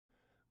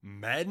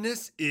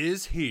Madness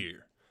is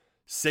here.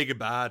 Say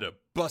goodbye to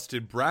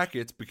busted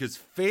brackets because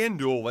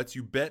FanDuel lets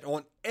you bet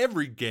on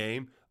every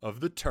game of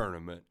the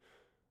tournament.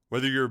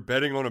 Whether you're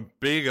betting on a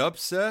big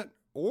upset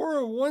or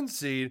a one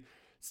seed,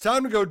 it's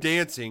time to go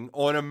dancing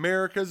on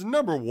America's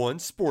 #1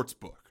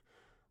 sportsbook.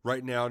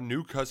 Right now,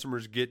 new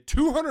customers get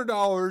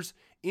 $200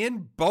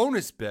 in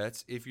bonus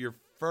bets if your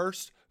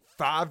first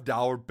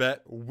 $5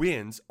 bet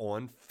wins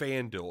on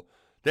FanDuel.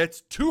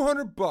 That's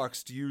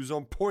 $200 to use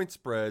on point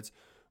spreads,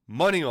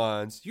 money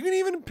lines. You can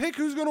even pick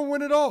who's going to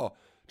win it all.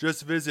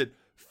 Just visit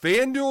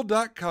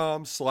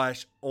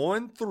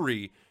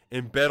FanDuel.com/on3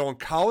 and bet on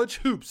college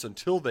hoops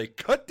until they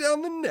cut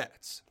down the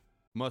nets.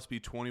 Must be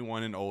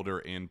 21 and older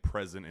and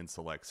present in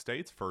select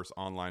states. First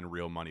online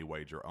real money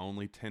wager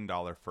only.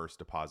 $10 first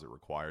deposit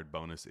required.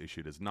 Bonus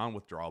issued as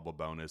non-withdrawable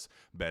bonus.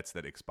 Bets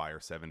that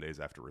expire 7 days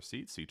after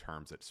receipt. See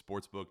terms at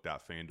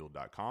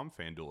sportsbook.fanduel.com.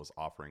 FanDuel is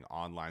offering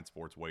online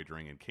sports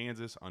wagering in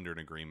Kansas under an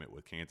agreement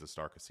with Kansas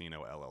Star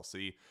Casino,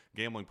 LLC.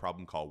 Gambling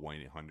problem? Call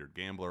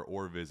 1-800-GAMBLER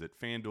or visit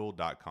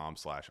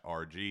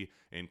fanduel.com/RG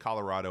in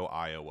Colorado,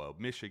 Iowa,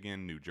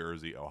 Michigan, New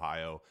Jersey,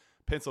 Ohio,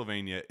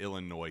 Pennsylvania,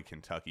 Illinois,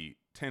 Kentucky,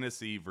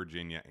 Tennessee,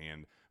 Virginia,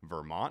 and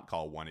Vermont.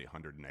 Call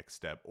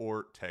 1-800-NEXT-STEP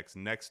or text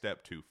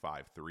NEXT-STEP to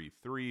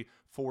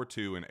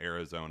 53342 in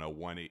Arizona,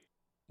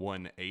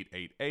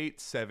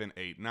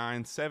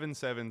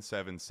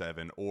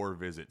 1-888-789-7777 or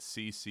visit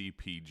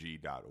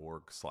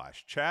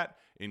ccpg.org/chat.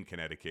 In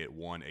Connecticut,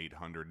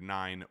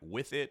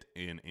 1-800-9-WITH-IT.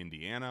 In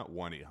Indiana,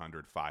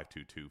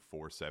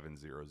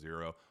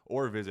 1-800-522-4700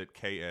 or visit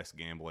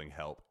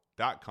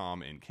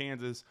ksgamblinghelp.com. In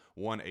Kansas,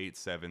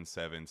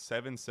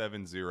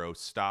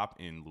 1-877-770-STOP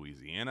in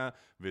Louisiana.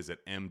 Visit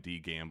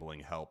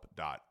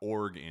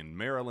mdgamblinghelp.org in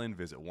Maryland.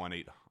 Visit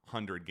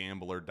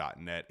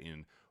 1-800-gambler.net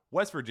in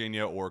West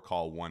Virginia or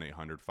call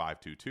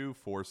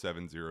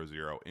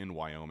 1-800-522-4700 in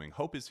Wyoming.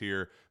 Hope is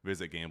here.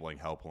 Visit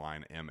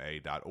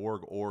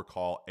gamblinghelplinema.org or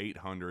call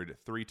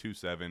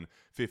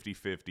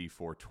 800-327-5050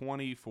 for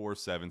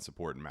 24/7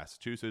 support in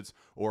Massachusetts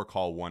or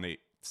call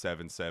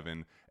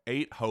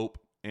 1-877-8-HOPE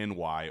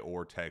NY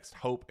or text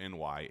Hope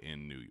NY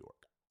in New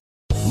York.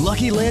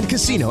 Lucky Land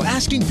Casino,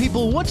 asking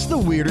people, what's the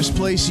weirdest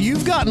place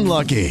you've gotten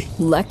lucky?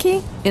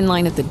 Lucky? In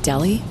line at the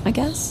deli, I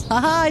guess?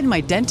 Aha, in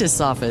my dentist's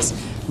office.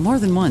 More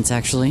than once,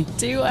 actually.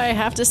 Do I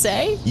have to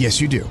say?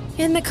 Yes, you do.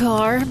 In the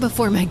car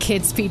before my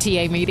kids'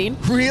 PTA meeting.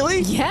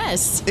 Really?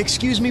 Yes.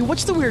 Excuse me,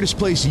 what's the weirdest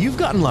place you've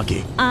gotten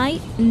lucky? I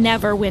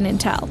never win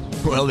and tell.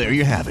 Well, there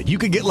you have it. You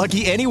can get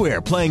lucky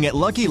anywhere, playing at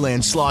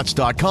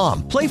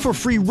LuckyLandSlots.com. Play for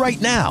free right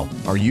now.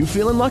 Are you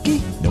feeling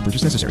lucky? No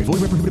purchase necessary.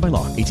 Void where prohibited by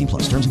law.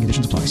 18+. Terms and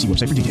conditions apply. See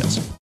website for details.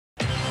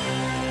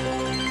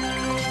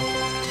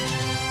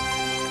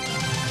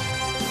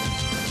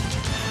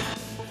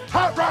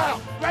 Hot route!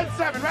 Red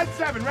 7, red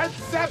 7, red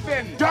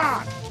 7!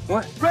 John!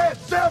 What? Red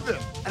 7!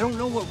 I don't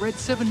know what red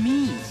 7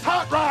 means.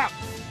 Hot route!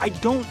 I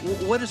don't.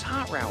 What is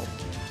hot route?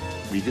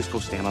 Will you just go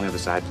stand on the other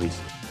side, please?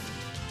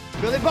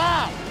 Billy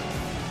Bob!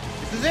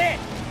 This is it!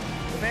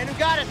 The man who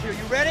got us here,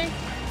 you ready?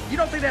 You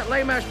don't think that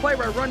lame-ass play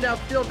where I run down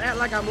field and act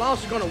like I'm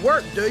lost is gonna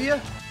work, do you?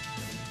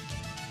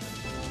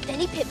 Then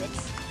he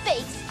pivots,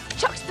 fakes,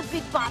 chucks the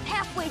big Bob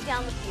halfway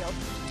down the field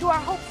to our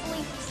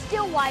hopefully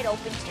still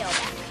wide-open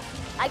tailback.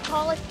 I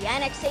call it the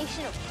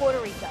annexation of Puerto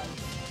Rico.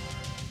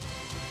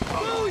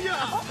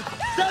 Booyah!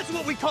 That's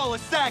what we call a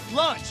sack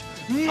lunch!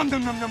 Nom,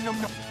 nom, nom, nom, nom,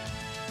 nom.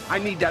 I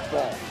need that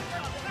ball.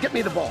 Get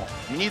me the ball.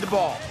 You need the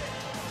ball.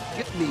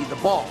 Get me the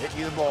ball. Get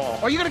you the ball.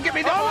 Are you gonna get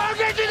me the ball? I'll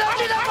get you the ball!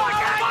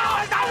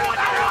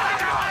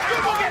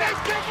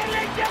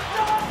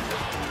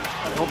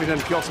 I hope he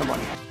doesn't kill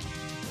somebody.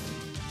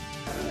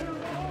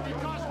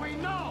 Because we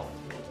know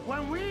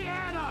when we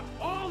add up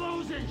all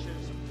those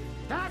inches,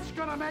 that's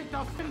gonna make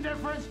the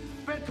difference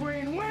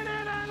between winning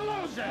and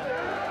losing.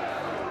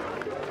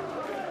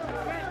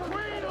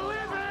 Between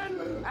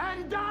living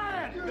and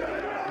dying.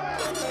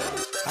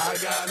 I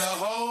got a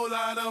whole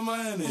lot of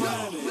money.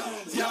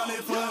 Y'all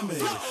it for me.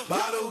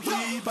 Bottle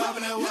keep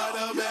popping that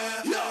water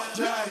bag.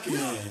 Jacking.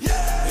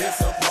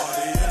 It's a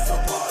party, it's a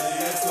party,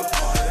 it's a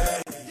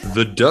party.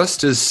 The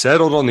dust is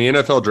settled on the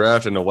NFL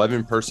draft, and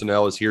 11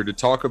 personnel is here to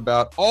talk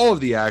about all of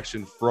the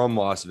action from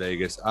Las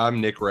Vegas.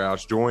 I'm Nick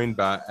Roush, joined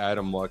by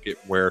Adam Luckett,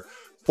 where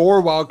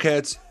 4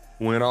 Wildcats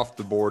went off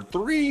the board,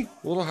 3 a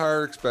little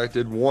higher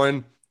expected,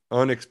 1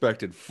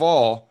 unexpected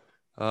fall.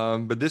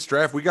 But this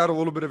draft, we got a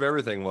little bit of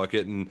everything,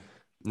 Luckett, and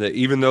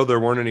even though there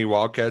weren't any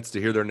Wildcats to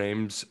hear their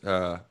names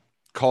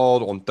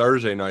called on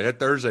Thursday night,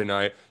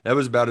 that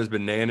was about as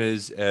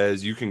bananas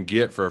as you can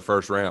get for a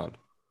first round.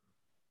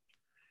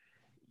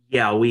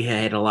 Yeah, we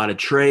had a lot of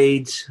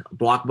trades,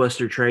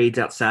 blockbuster trades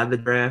outside the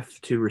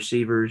draft to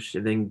receivers,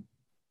 and then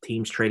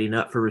teams trading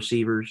up for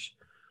receivers,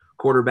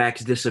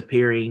 quarterbacks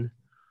disappearing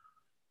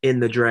in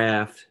the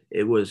draft.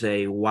 It was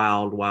a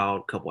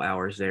wild couple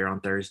hours there on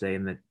Thursday,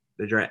 and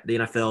the draft, the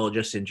NFL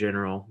just in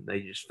general,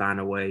 they just find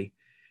a way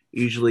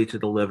usually to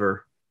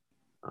deliver.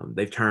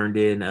 They've turned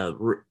in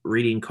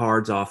reading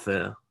cards off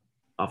a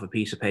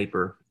piece of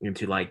paper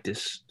into like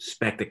this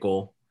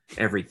spectacle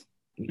every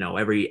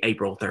every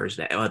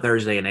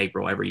Thursday in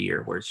April every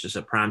year, where it's just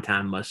a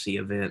primetime must-see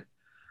event.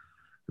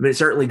 I mean, it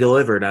certainly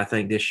delivered. I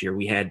think this year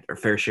we had our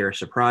fair share of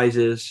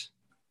surprises,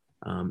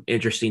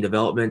 interesting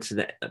developments.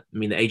 The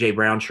A.J.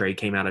 Brown trade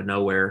came out of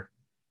nowhere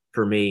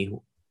for me.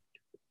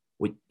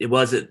 We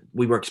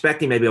were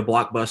expecting maybe a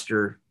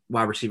blockbuster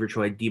wide receiver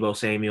trade, Deebo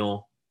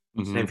Samuel,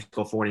 San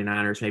Francisco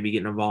 49ers maybe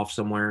getting involved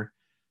somewhere,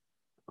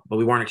 but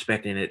we weren't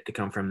expecting it to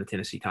come from the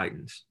Tennessee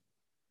Titans.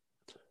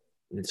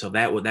 And so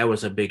that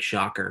was a big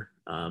shocker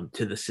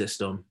to the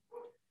system.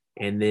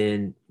 And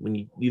then when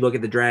you look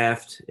at the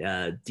draft,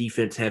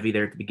 defense heavy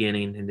there at the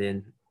beginning, and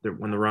then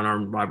when the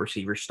run-arm wide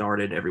receivers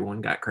started,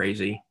 everyone got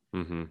crazy.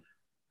 Mm-hmm.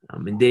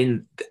 And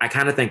then I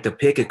kind of think the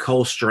pick of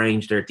Cole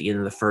Strange there at the end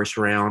of the first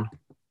round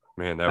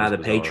by the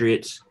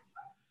Patriots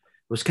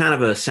was kind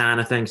of a sign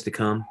of things to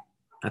come,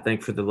 I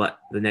think, for the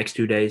next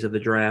 2 days of the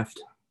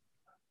draft.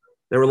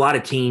 There were a lot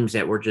of teams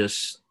that were kind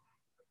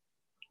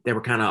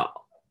of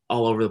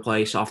all over the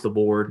place, off the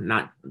board,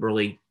 not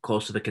really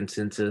close to the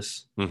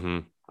consensus. Mm-hmm.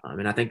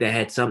 And I think that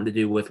had something to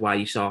do with why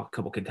you saw a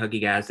couple Kentucky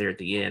guys there at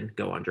the end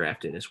go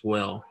undrafted as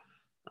well.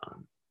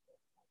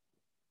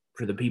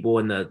 For the people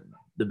in the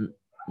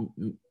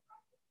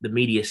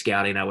media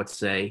scouting, I would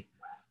say,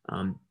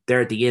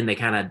 there at the end,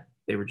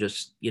 they were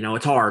just,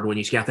 it's hard when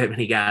you scout that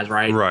many guys,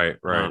 right? Right.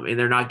 And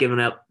they're not giving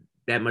up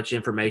that much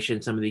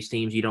information. Some of these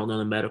teams, you don't know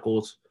the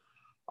medicals,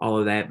 all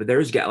of that. But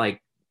there's got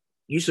like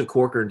Yusuf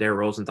Corker and Darrell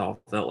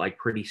Rosenthal felt like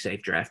pretty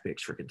safe draft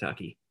picks for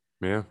Kentucky.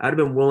 Yeah, I'd have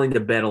been willing to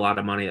bet a lot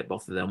of money that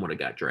both of them would have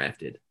got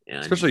drafted.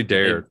 Especially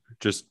Dare,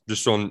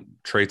 just on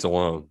traits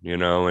alone,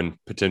 and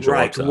potential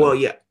upside. Well,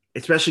 yeah,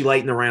 especially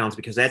late in the rounds,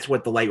 because that's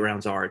what the late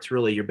rounds are. It's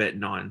really you're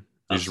betting on.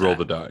 You just roll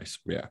the dice,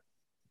 yeah.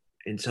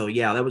 And so,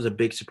 yeah, that was a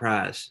big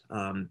surprise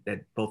that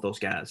both those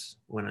guys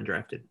went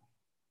undrafted.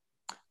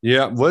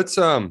 Yeah, let's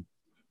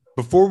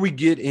before we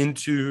get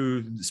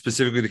into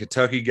specifically the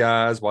Kentucky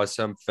guys, why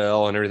some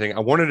fell and everything,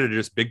 I wanted to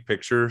just big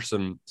picture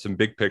some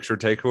big picture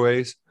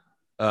takeaways.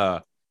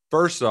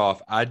 First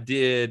off, I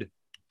did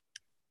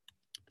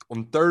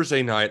on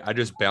Thursday night, I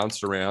just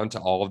bounced around to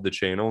all of the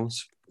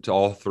channels, to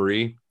all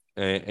three.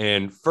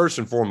 And first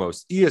and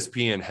foremost,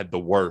 ESPN had the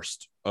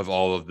worst of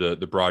all of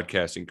the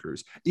broadcasting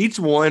crews. Each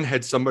one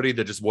had somebody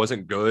that just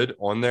wasn't good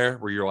on there,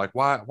 where you're like,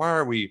 why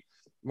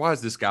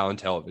is this guy on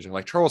television?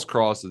 Like Charles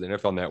Cross of the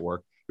NFL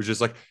Network was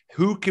just like,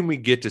 who can we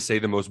get to say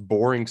the most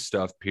boring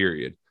stuff,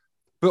 period?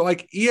 But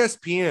like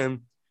ESPN,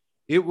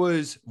 it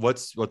was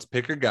let's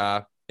pick a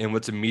guy and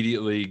let's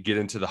immediately get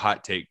into the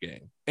hot take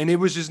game. And it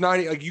was just not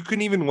like you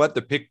couldn't even let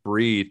the pick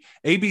breathe.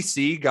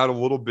 ABC got a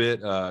little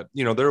bit,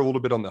 they're a little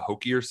bit on the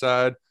hokier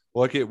side,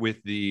 like it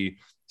with the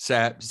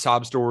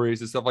sob stories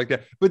and stuff like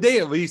that. But they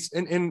at least,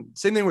 and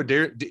same thing with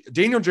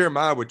Daniel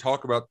Jeremiah would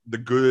talk about the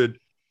good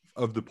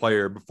of the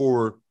player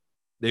before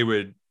they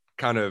would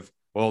kind of,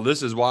 well,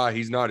 this is why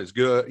he's not as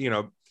good.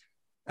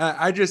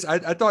 I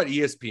thought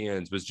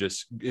ESPN's was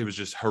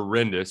just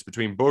horrendous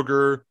between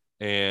Booger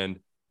and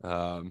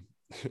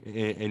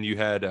you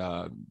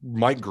had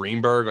Mike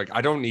Greenberg. Like,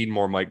 I don't need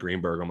more Mike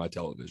Greenberg on my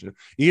television.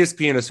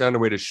 ESPN has found a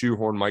way to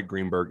shoehorn Mike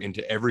Greenberg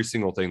into every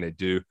single thing they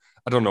do.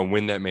 I don't know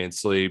when that man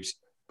sleeps,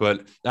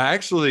 but I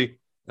actually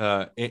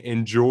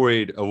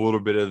enjoyed a little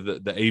bit of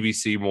the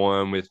ABC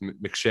one with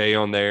McShay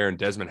on there and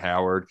Desmond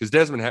Howard, because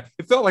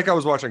it felt like I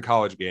was watching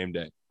College Game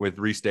Day with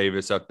Reese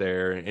Davis up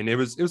there, and it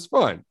was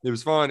fun. It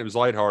was fun. It was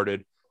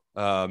lighthearted,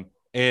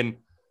 and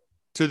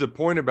to the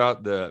point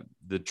about the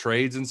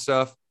trades and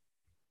stuff.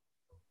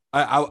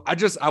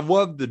 I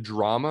love the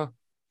drama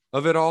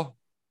of it all.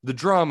 The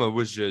drama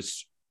was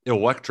just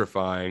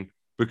electrifying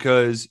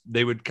because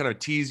they would kind of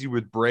tease you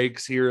with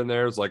breaks here and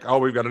there. It's like, oh,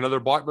 we've got another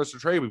blockbuster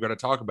trade. We've got to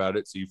talk about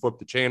it. So you flip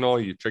the channel,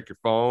 you check your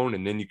phone,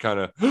 and then you kind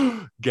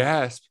of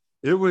gasp.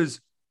 It was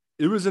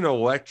an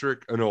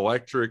electric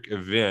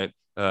event,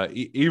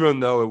 even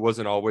though it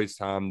wasn't always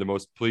the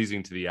most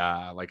pleasing to the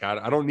eye. Like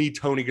I don't need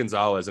Tony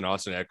Gonzalez and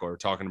Austin Eckler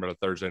talking about a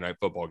Thursday night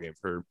football game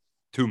for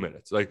 2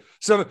 minutes. Like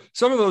some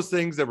of those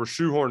things that were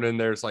shoehorned in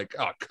there, it's like,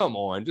 oh, come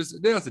on,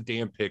 just that's a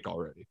damn pick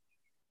already.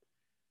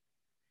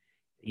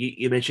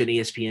 You mentioned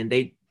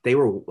ESPN. They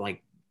were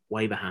like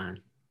way behind.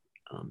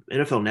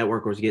 NFL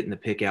Network was getting the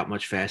pick out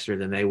much faster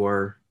than they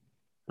were.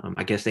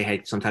 I guess they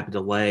had some type of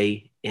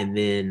delay, and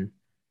then,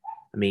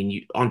 I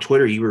mean, on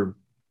Twitter you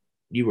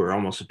were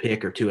almost a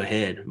pick or two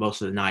ahead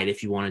most of the night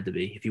if you wanted to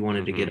be,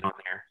 to get on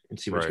there and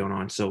see what's going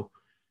on. So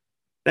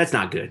that's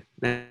not good.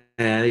 They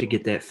should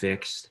get that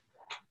fixed.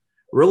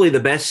 Really, the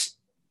best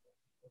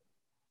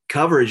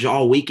coverage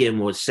all weekend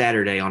was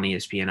Saturday on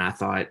ESPN. I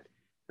thought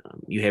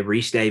you had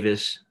Reese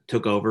Davis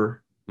took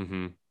over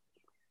to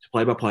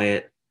play-by-play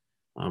it.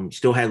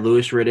 Still had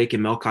Louis Riddick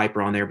and Mel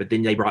Kiper on there, but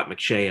then they brought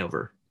McShay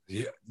over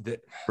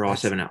for all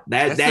 7 out.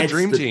 That's the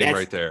dream team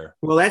right there.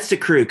 Well, that's the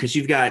crew, because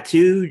you've got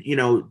two,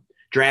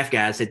 draft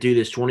guys that do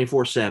this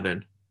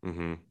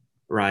 24/7.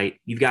 Right?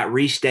 You've got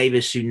Reese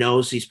Davis, who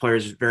knows these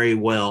players very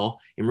well,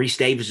 and Reese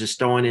Davis is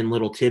throwing in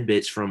little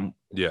tidbits from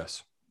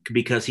yes.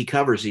 because he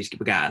covers these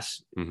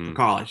guys for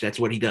college. That's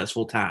what he does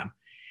full time.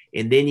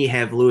 And then you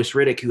have Louis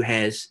Riddick, who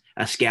has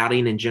a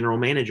scouting and general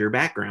manager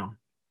background,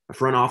 a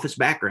front office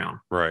background.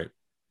 Right.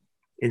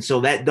 And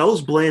so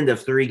those blend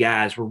of three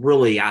guys were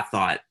really, I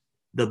thought,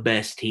 the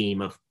best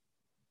team of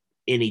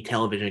any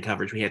television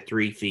coverage. We had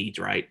 3 feeds,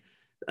 right?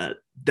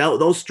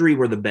 Those 3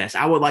 were the best.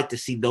 I would like to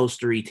see those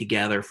 3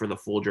 together for the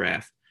full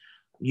draft.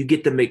 You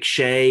get the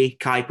McShay,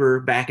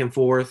 Kiper back and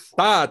forth.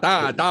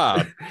 McShay,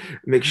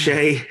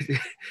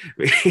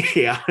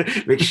 yeah,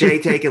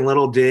 McShay taking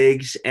little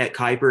digs at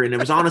Kiper, and it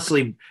was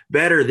honestly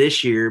better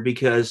this year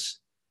because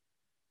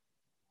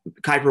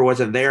Kiper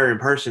wasn't there in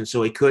person,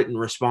 so he couldn't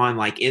respond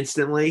like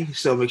instantly.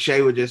 So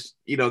McShay would just,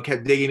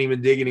 kept digging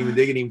him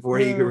before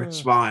he could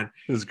respond.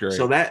 It was great.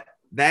 So that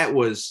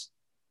was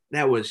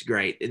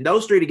great. And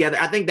those 3 together,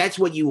 I think that's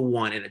what you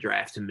want in a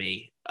draft to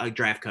me, a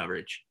draft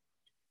coverage.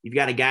 You've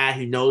got a guy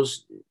who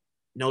knows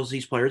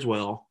these players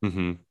well.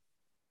 Mm-hmm.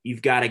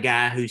 You've got a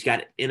guy who's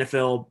got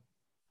NFL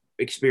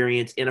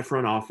experience in a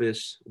front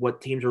office,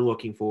 what teams are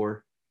looking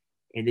for.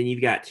 And then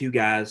you've got 2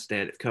 guys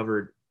that have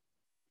covered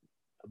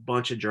a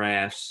bunch of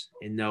drafts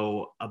and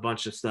know a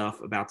bunch of stuff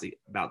about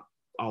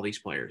all these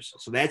players.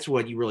 So that's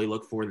what you really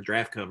look for in the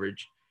draft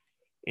coverage.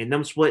 And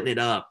them splitting it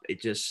up,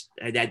 it just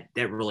that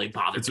really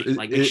bothers me.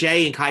 Like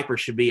McShay and Kiper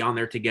should be on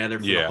there together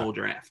for the whole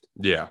draft.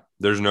 Yeah,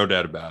 there's no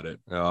doubt about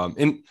it.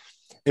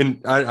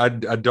 And I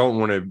don't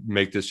want to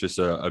make this just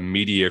a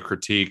media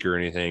critique or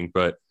anything,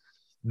 but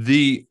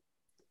damn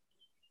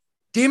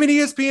it,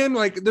 ESPN,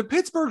 like the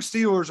Pittsburgh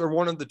Steelers are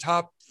one of the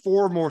top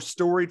 4 more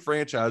storied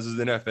franchises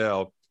in the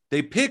NFL.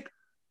 They pick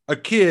a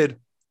kid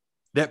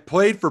that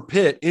played for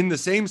Pitt in the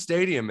same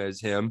stadium as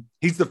him.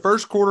 He's the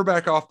first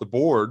quarterback off the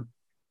board.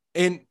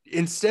 And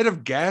instead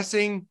of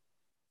gassing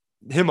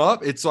him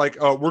up, it's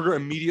like, we're going to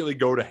immediately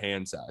go to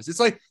hand size. It's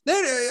like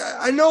that.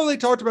 I know they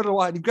talked about it a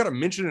lot. You've got to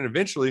mention it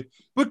eventually,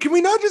 but can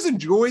we not just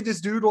enjoy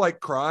this dude like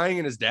crying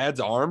in his dad's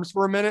arms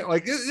for a minute?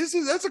 Like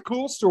that's a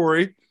cool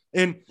story.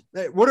 And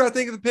what do I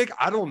think of the pick?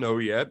 I don't know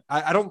yet.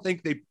 I don't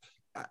think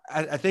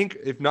I think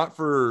if not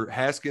for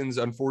Haskins'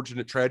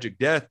 unfortunate tragic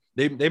death,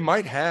 they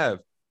might have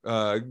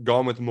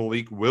gone with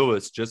Malik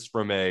Willis just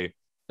from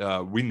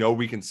we know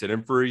we can sit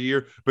him for a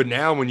year, but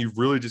now when you've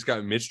really just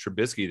got Mitch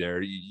Trubisky there,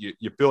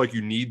 you feel like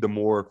you need the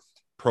more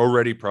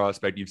pro-ready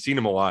prospect. You've seen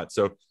him a lot.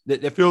 So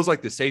it feels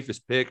like the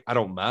safest pick. I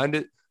don't mind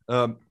it.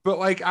 But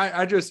like,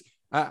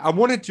 I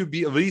wanted to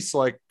be at least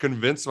like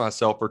convince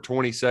myself for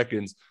 20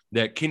 seconds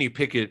that Kenny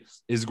Pickett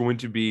is going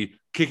to be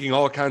kicking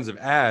all kinds of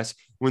ass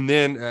when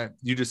then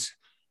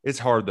it's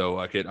hard though.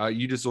 Like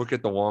you just look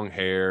at the long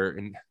hair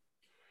and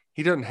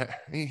he doesn't have,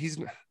 he's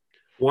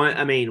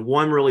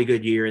one really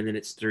good year, and then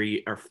it's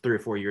 3 or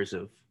 4 years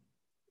of,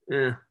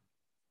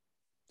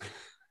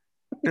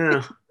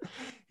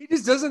 He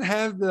just doesn't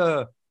have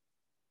the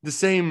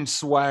same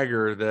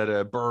swagger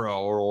that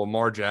Burrow or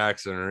Lamar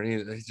Jackson or any.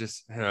 It's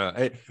just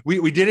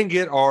we didn't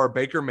get our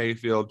Baker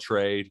Mayfield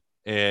trade,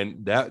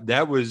 and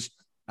that was,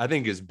 I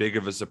think, as big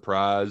of a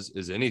surprise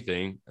as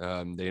anything. They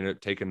ended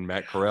up taking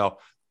Matt Corral.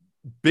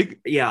 Two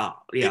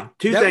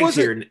things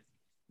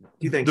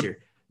here.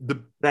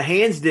 The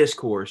hands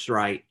discourse,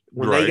 right?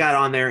 When they got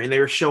on there and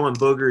they were showing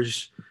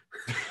Booger's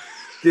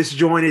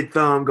disjointed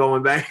thumb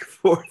going back and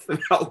forth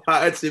about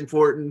why it's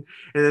important.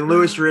 And then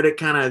Louis Riddick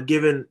kind of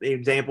giving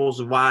examples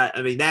of why.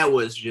 I mean, that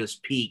was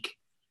just peak.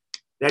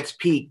 That's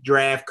peak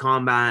draft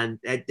combine.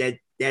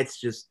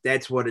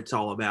 That's what it's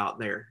all about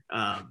there.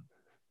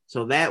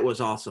 So that was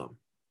awesome.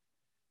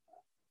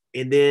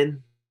 And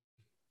then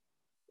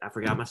I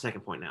forgot my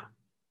second point now.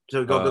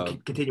 So go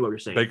continue what you're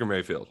saying. Baker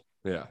Mayfield.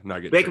 Yeah,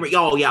 not good. Baker.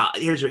 Oh yeah,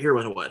 here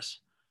what it was.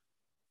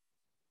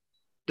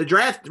 The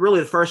draft, really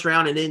the first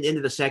round and then into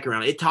the second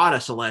round, it taught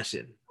us a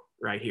lesson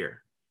right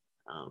here.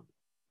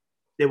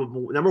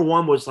 Number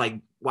one was like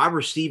wide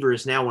receiver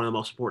is now one of the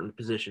most important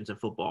positions in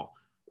football.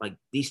 Like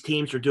these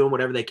teams are doing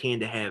whatever they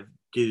can to have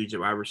dudes at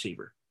wide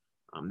receiver.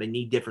 They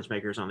need difference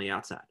makers on the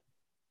outside.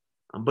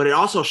 But it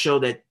also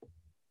showed that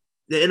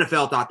the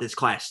NFL thought this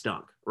class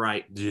stunk,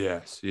 right?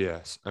 Yes.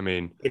 I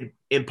mean,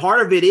 and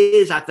part of it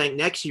is, I think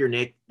next year,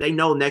 Nick, they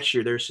know next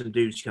year there's some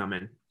dudes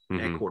coming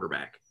at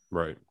quarterback.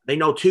 Right. They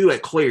know 2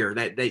 at clear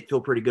that they feel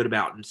pretty good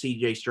about, and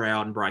C.J.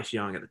 Stroud and Bryce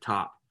Young at the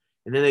top.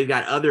 And then they've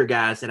got other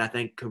guys that I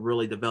think could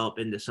really develop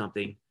into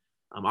something.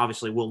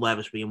 Obviously, Will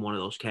Levis being one of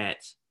those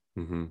cats.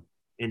 Mm-hmm.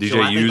 And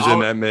DJ U's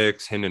in that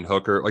mix, Hendon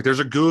Hooker. Like there's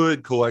a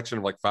good collection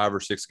of like 5 or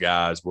 6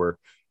 guys where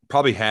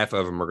probably half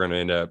of them are going to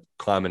end up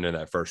climbing in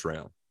that first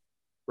round.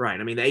 Right.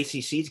 I mean, the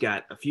ACC's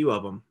got a few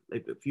of them,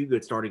 a few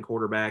good starting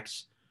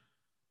quarterbacks.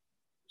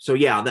 So,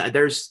 yeah,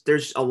 there's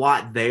a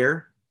lot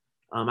there.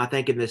 I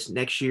think in this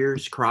next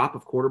year's crop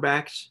of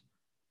quarterbacks.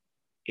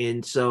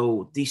 And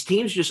so these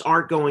teams just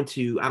aren't going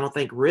to, I don't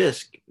think,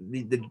 risk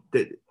the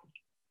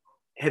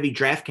heavy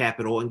draft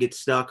capital and get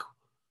stuck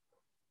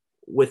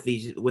with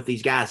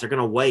these guys. They're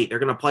going to wait. They're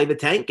going to play the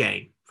tank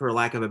game, for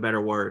lack of a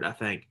better word, I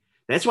think.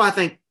 That's why I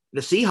think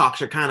the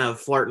Seahawks are kind of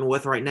flirting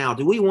with right now.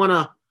 Do we want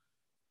to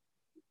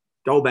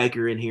throw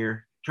Baker in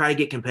here, try to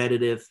get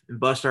competitive, and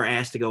bust our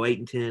ass to go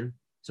 8-10?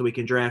 So we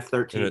can draft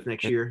 13th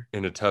next year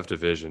in a tough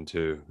division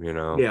too, you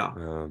know.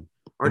 Yeah.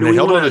 Or and they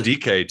held on to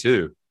DK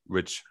too,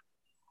 which.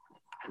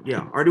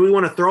 Yeah. Or do we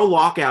want to throw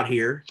Locke out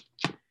here,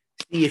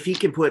 see if he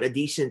can put a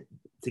decent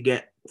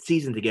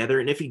season together?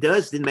 And if he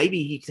does, then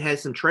maybe he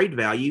has some trade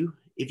value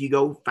if you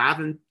go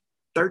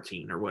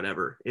 5-13 or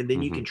whatever. And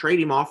then you can trade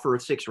him off for a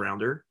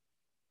 6-rounder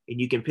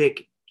and you can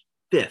pick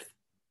 5th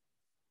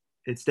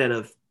instead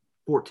of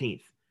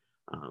 14th.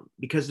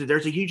 Because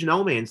there's a huge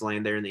no man's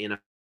land there in the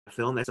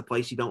NFL, and that's a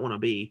place you don't want to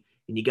be.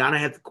 And you got to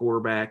have the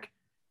quarterback.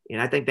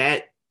 And I think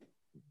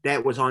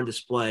that was on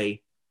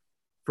display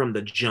from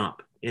the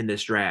jump in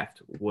this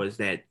draft, was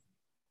that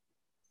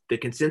the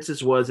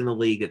consensus was in the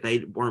league that they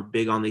weren't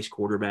big on these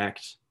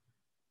quarterbacks.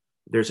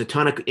 There's a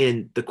ton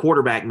in the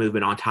quarterback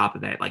movement on top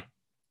of that. Like,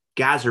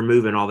 guys are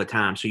moving all the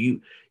time. So you're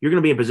going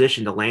to be in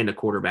position to land a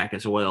quarterback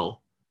as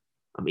well,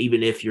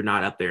 even if you're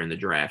not up there in the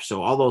draft.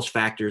 So all those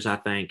factors, I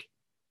think,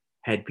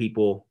 had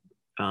people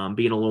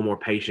being a little more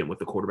patient with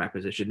the quarterback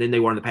position than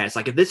they were in the past.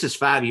 Like, if this is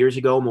 5 years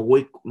ago,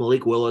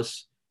 Malik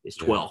Willis is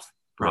 12th,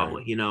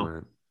 probably,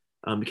 Right.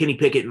 Kenny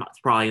Pickett is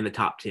probably in the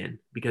top 10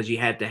 because you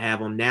had to have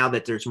them. Now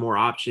that there's more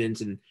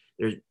options and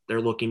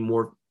they're looking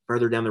more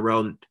further down the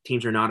road, and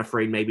teams are not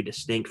afraid maybe to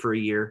stink for a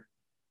year.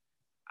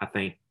 I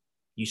think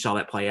you saw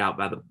that play out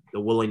by the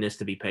willingness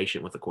to be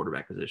patient with the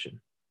quarterback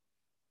position.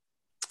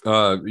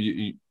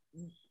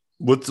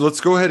 Let's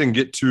go ahead and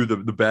get to the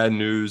bad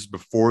news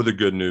before the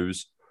good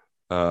news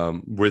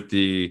with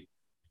the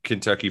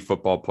Kentucky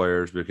football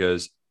players,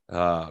 because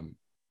of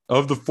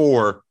the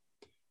 4,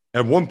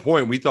 at one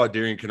point we thought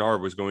Darian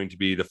Kinnard was going to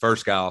be the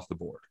first guy off the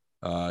board.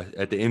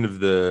 At the end of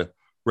the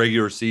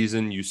regular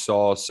season, you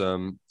saw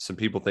some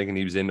people thinking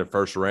he was in the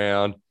first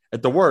round.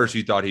 At the worst,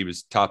 you thought he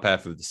was top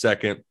half of the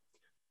second.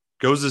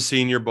 Goes to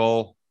Senior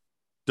Bowl,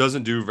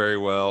 doesn't do very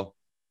well,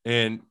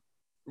 and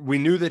we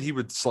knew that he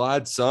would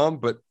slide some,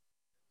 but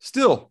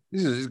still,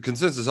 this is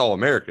consensus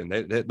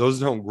All-American. Those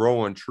don't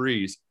grow on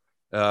trees.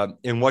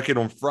 And like it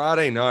on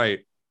Friday night,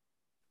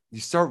 you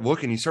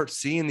start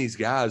seeing these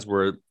guys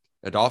where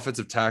an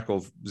offensive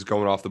tackle is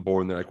going off the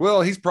board, and they're like,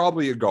 well, he's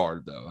probably a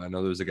guard, though. I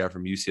know there's a guy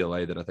from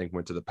UCLA that I think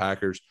went to the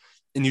Packers.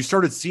 And you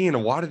started seeing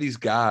a lot of these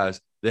guys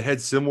that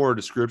had similar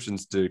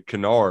descriptions to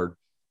Kinnard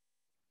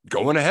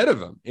going ahead of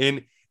him.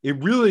 And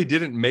it really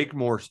didn't make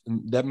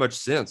that much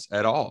sense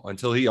at all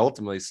until he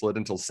ultimately slid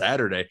until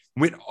Saturday,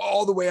 went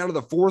all the way out of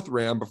the 4th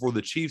round before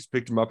the Chiefs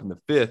picked him up in the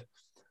 5th.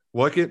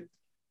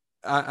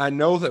 I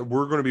know that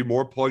we're going to be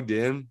more plugged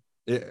in.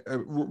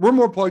 We're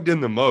more plugged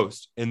in than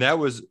most, and that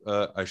was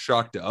a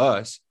shock to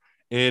us.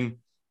 And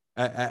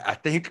I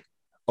think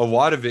a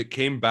lot of it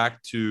came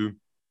back to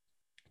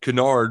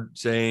Kinnard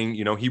saying,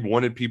 he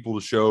wanted people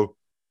to show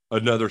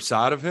another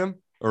side of him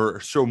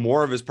or show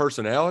more of his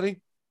personality.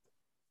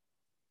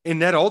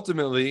 And that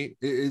ultimately,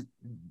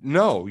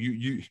 no,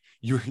 you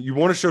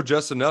want to show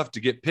just enough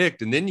to get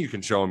picked, and then you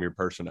can show them your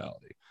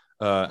personality.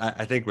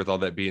 I think with all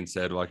that being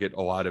said, a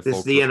lot of this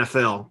is the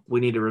NFL.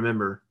 We need to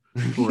remember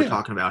what we're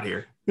talking about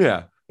here.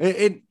 Yeah,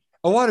 and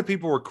a lot of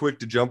people were quick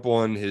to jump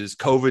on his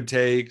COVID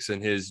takes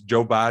and his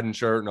Joe Biden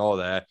shirt and all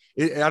that.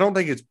 I don't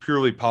think it's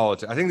purely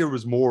politics. I think there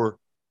was more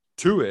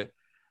to it.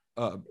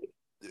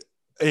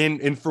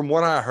 And from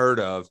what I heard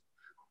of,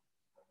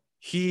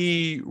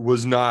 he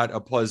was not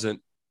a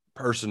pleasant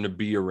person to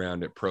be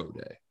around at Pro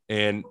Day.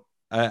 And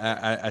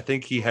I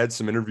think he had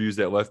some interviews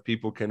that left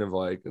people kind of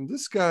like,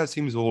 this guy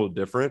seems a little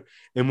different.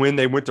 And when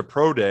they went to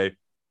Pro Day,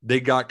 they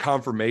got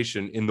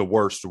confirmation in the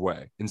worst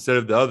way. Instead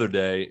of the other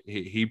day,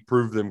 he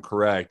proved them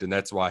correct. And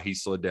that's why he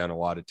slid down a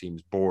lot of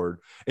teams' board.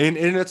 And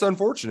it's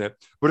unfortunate,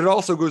 but it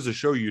also goes to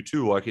show you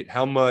too,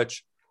 how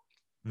much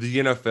the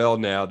NFL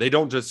now, they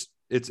don't just,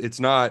 it's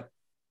not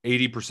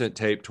 80%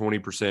 tape,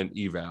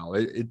 20% eval.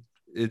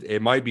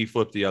 It might be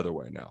flipped the other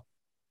way now.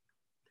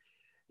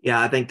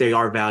 Yeah, I think they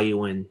are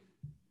valuing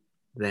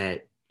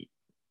that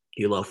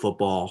you love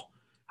football,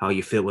 how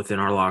you fit within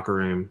our locker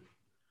room.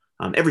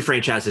 Every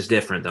franchise is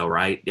different, though,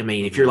 right? I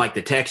mean, if you're like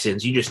the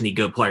Texans, you just need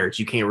good players.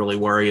 You can't really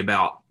worry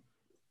about,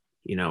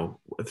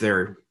 if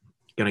they're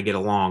going to get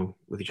along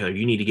with each other.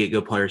 You need to get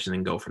good players and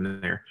then go from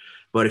there.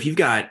 But if you've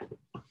got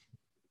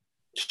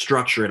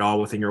structure at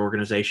all within your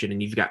organization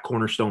and you've got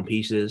cornerstone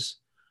pieces,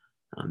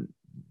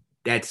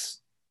 that's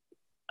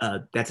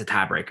a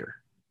tiebreaker.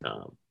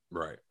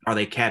 Right. Are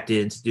they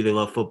captains? Do they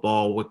love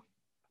football? What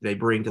they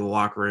bring to the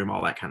locker room?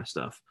 All that kind of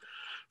stuff.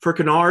 For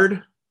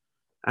Kinnard,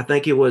 I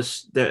think it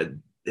was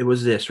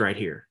this right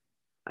here.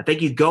 I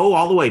think you go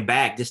all the way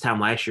back this time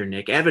last year,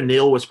 Nick. Evan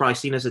Neal was probably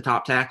seen as a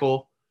top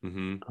tackle,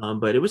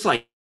 but it was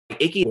like Ike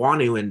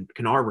Ekwonu and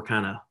Kinnard were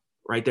kind of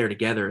right there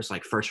together as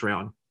like first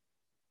round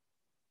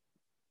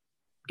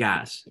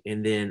guys.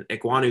 And then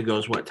Ekwonu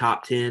goes,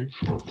 top 10?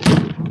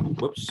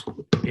 Whoops.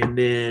 And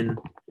then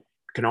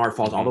Kinnard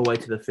falls all the way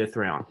to the 5th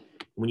round.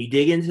 When you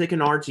dig into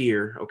Kinnard's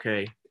year,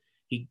 okay,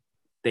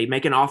 they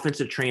make an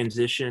offensive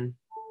transition.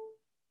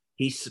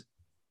 He's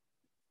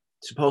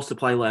supposed to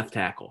play left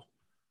tackle.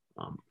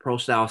 Pro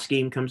style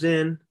scheme comes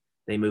in.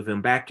 They move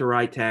him back to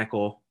right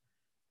tackle.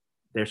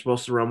 They're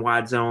supposed to run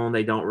wide zone.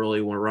 They don't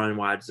really want to run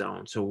wide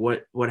zone. So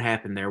what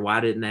happened there? Why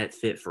didn't that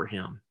fit for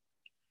him?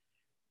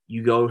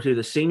 You go to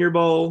the Senior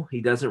Bowl,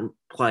 he doesn't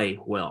play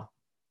well.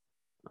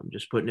 I'm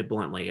just putting it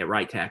bluntly at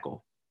right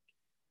tackle.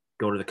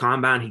 Go to the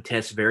Combine, he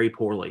tests very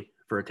poorly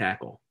for a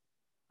tackle.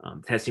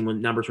 Testing when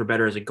numbers were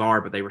better as a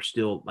guard, but they were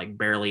still like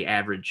barely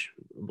average,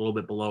 a little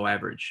bit below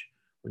average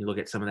when you look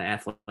at some of the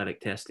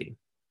athletic testing.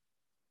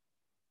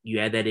 You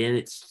add that in,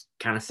 it's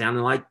kind of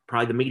sounding like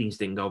probably the meetings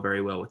didn't go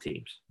very well with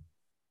teams.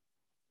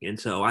 And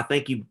so I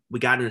think we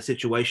got in a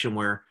situation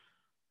where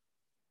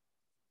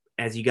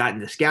as you got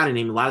into scouting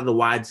him, a lot of the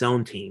wide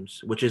zone teams,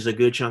 which is a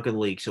good chunk of the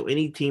league. So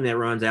any team that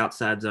runs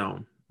outside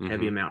zone,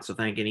 heavy amount. So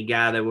think any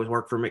guy that was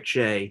work for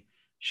McShay,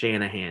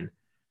 Shanahan,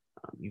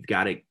 you've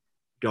got it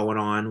going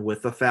on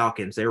with the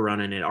Falcons. They're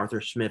running it.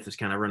 Arthur Smith is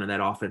kind of running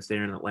that offense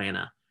there in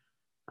Atlanta.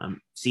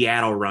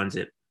 Seattle runs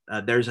it.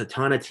 There's a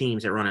ton of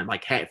teams that run it.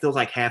 Like it feels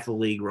like half the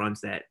league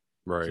runs that.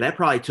 Right. So that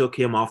probably took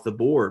him off the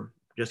board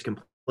just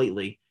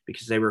completely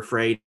because they were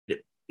afraid that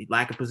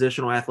lack of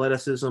positional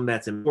athleticism,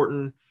 that's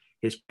important.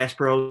 His pass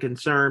pro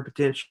concern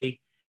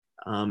potentially.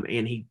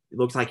 And he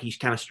looks like he's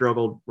kind of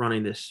struggled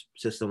running this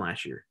system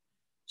last year.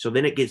 So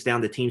then it gets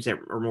down to teams that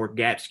are more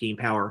gap scheme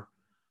power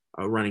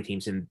running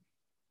teams. And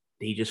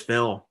he just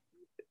fell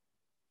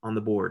on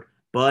the board.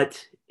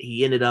 But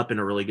he ended up in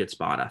a really good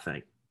spot, I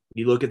think.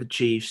 You look at the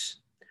Chiefs,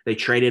 they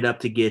traded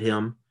up to get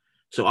him.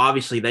 So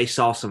obviously they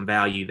saw some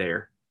value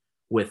there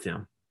with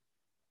him.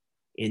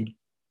 And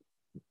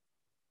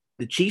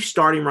the Chiefs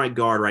starting right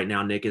guard right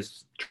now, Nick,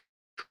 is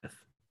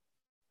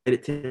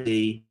at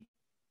Tennessee,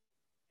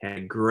 had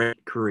a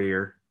great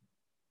career,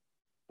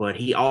 but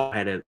he all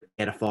had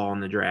a fall in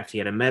the draft. He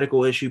had a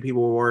medical issue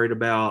people were worried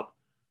about.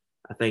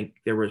 I think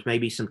there was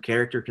maybe some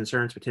character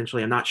concerns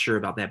potentially. I'm not sure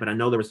about that, but I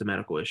know there was a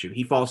medical issue.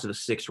 He falls to the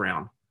 6th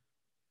round.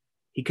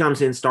 He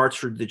comes in, starts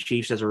for the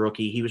Chiefs as a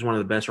rookie. He was one of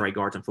the best right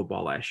guards in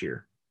football last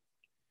year.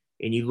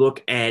 And you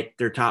look at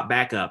their top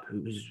backup,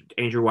 who's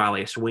Andrew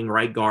Wiley, a swing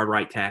right guard,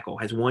 right tackle,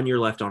 has 1 year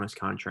left on his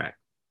contract.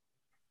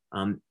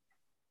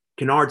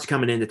 Kennard's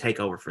coming in to take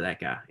over for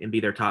that guy and be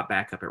their top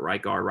backup at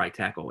right guard, right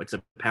tackle. It's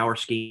a power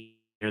scheme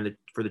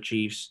for the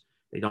Chiefs.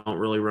 They don't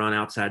really run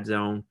outside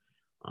zone.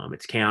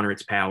 It's counter,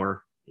 it's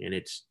power, and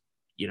it's,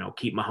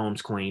 keep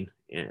Mahomes clean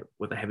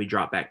with a heavy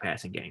drop back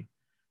passing game.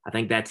 I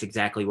think that's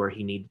exactly where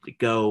he needed to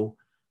go.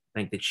 I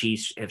think the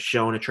Chiefs have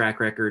shown a track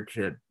record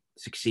to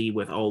succeed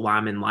with old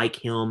linemen like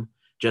him.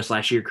 Just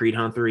last year, Creed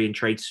Humphrey and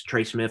Trey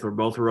Smith were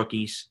both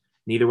rookies.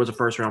 Neither was a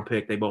first-round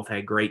pick. They both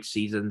had great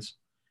seasons.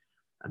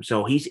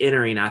 So he's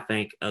entering, I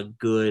think, a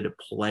good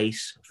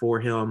place for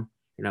him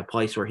and a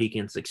place where he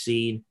can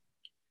succeed.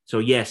 So,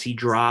 yes, he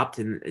dropped,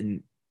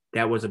 and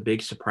that was a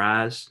big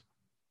surprise.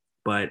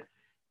 But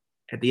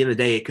at the end of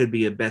the day, it could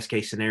be a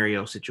best-case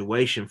scenario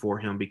situation for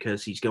him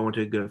because he's going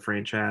to a good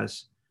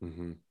franchise,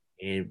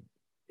 and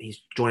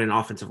he's joining an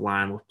offensive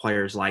line with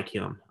players like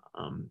him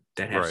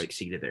that have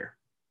succeeded there.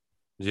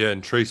 Yeah,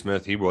 and Trey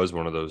Smith, he was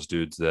one of those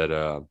dudes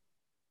that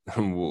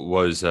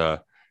was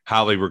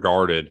highly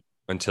regarded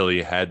until he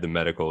had the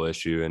medical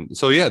issue. And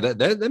so, yeah,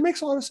 that makes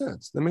a lot of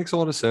sense. That makes a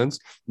lot of sense.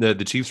 The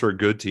Chiefs are a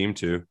good team,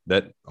 too.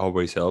 That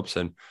always helps.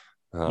 And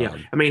yeah,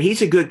 I mean,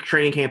 he's a good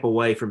training camp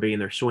away from being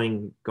their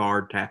swing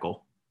guard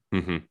tackle,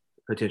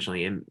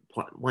 potentially, and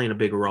playing a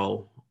big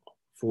role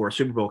for a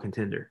Super Bowl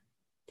contender.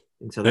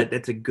 And so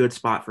that's a good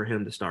spot for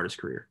him to start his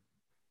career.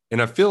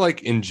 And I feel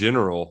like in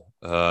general,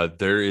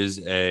 there's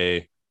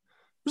a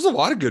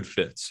lot of good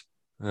fits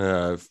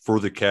for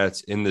the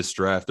Cats in this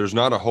draft. There's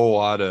not a whole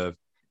lot of,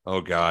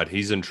 oh God,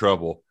 he's in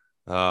trouble.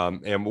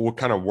 And we'll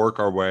kind of work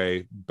our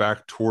way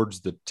back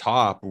towards the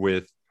top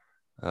with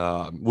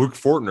Luke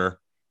Fortner,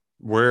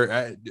 where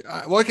I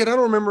don't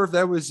remember if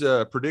that was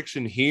a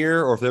prediction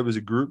here or if that was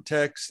a group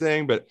text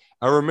thing, but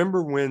I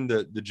remember when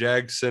the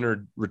Jags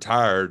center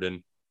retired,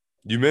 and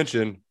you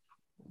mentioned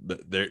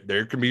that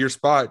there can be your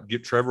spot.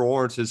 Get Trevor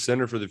Lawrence his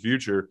center for the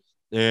future,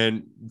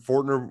 and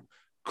Fortner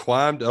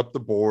climbed up the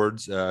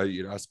boards.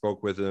 I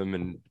spoke with him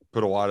and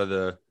put a lot of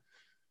the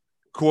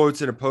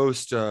quotes in a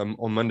post on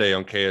Monday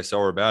on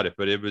KSR about it,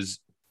 but it was,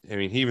 I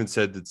mean, he even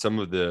said that some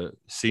of the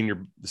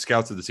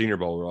scouts of the Senior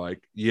Bowl were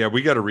like, yeah,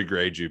 we got to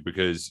regrade you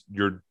because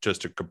you're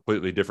just a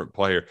completely different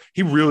player.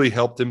 He really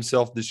helped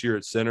himself this year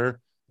at center.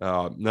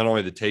 Not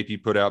only the tape he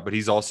put out, but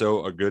he's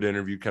also a good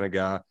interview kind of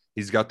guy.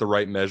 He's got the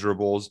right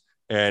measurables,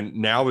 and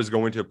now is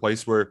going to a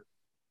place where,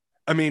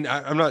 I mean,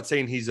 I'm not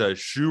saying he's a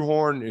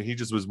shoehorn and he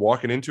just was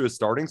walking into a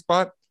starting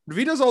spot, but if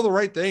he does all the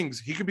right things,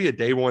 he could be a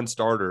day one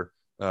starter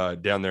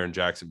down there in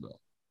Jacksonville.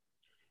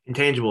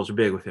 Intangibles are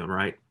big with him,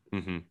 right?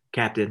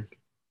 Captain,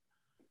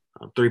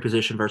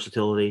 3-position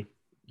versatility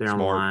there on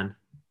the line.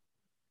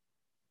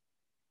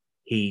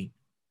 He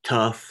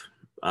tough,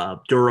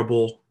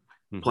 durable,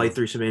 played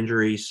through some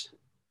injuries,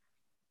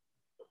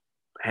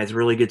 has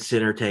really good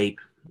center tape,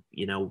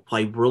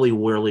 played really,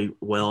 really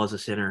well as a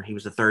center. He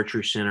was the 3rd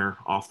true center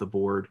off the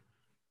board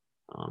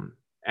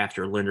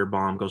after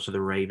Linderbaum goes to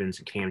the Ravens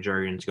and Cam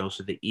Jurgens goes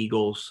to the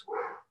Eagles.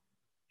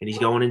 And he's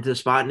going into the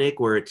spot, Nick,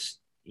 where it's,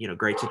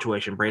 great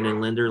situation.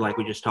 Brandon Linder, like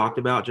we just talked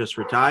about, just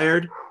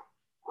retired.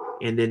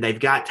 And then they've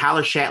got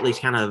Tyler Shatley's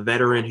kind of a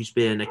veteran who's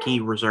been a key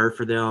reserve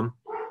for them.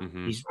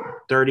 He's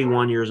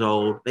 31 years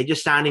old. They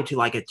just signed him to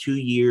like a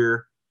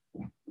 2-year,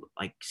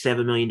 like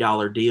 $7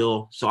 million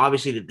deal. So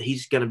obviously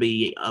he's going to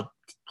be a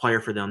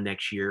player for them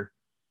next year.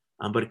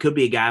 But it could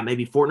be a guy.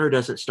 Maybe Fortner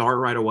doesn't start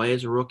right away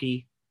as a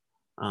rookie,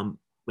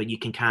 but you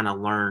can kind of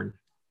learn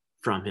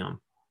from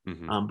him.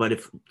 Mm-hmm. But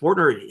if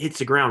Fortner hits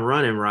the ground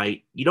running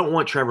right, you don't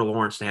want Trevor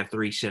Lawrence to have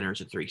 3 centers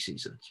in 3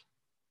 seasons.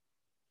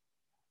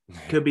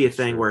 Could be a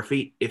thing where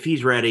if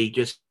he's ready,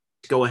 just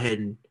go ahead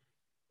and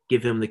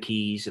give him the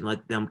keys and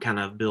let them kind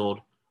of build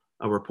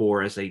a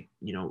rapport as they,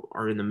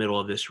 are in the middle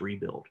of this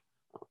rebuild.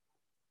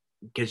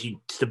 Because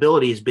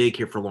stability is big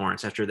here for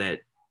Lawrence after that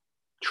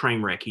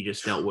train wreck he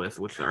just dealt with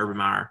Urban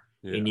Meyer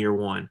in year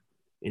 1.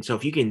 And so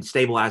if you can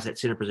stabilize that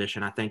center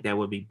position, I think that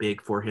would be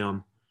big for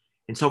him.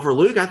 And so for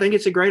Luke, I think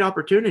it's a great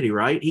opportunity,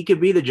 right? He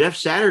could be the Jeff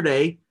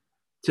Saturday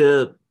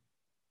to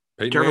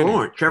Trevor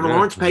Lawrence. Trevor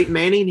Lawrence, Peyton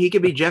Manning. He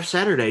could be Jeff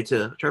Saturday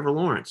to Trevor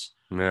Lawrence.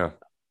 Yeah.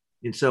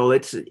 And so I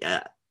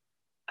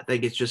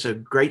think it's just a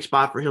great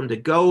spot for him to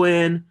go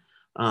in.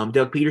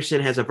 Doug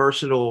Peterson has a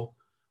versatile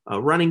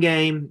running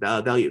game.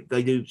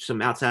 They do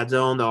some outside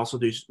zone. They also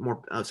do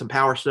more some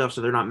power stuff,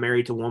 so they're not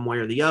married to one way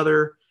or the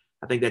other.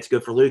 I think that's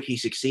good for Luke. He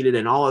succeeded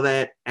in all of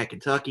that at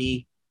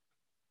Kentucky.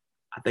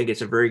 I think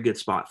it's a very good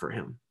spot for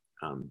him.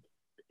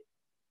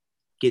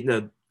 Getting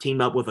a team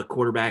up with a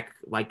quarterback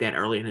like that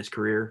early in his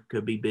career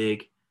could be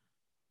big.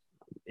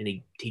 And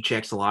he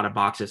checks a lot of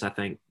boxes I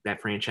think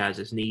that franchise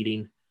is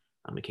needing.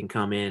 It can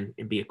come in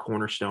and be a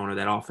cornerstone of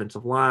that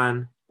offensive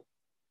line.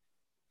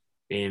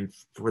 And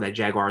for that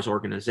Jaguars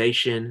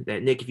organization,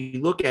 that Nick, if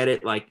you look at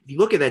it, like if you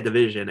look at that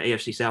division,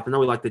 AFC South, I know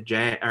we like the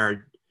jab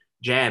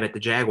at the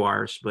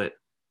Jaguars, but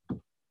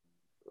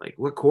like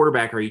what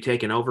quarterback are you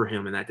taking over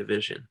him in that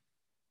division?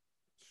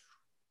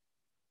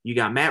 You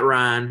got Matt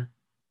Ryan,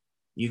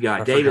 you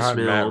got Davis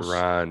Mills,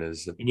 Matt Ryan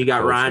is, and you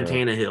got Ryan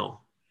Tannehill.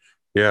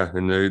 Yeah,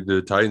 and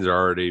the Titans are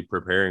already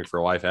preparing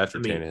for life after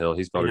Tannehill.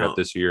 He's probably got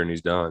this year and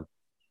he's done.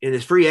 In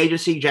this free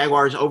agency,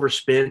 Jaguars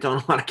overspent on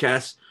a lot of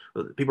guys.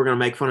 People are going to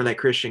make fun of that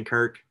Christian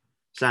Kirk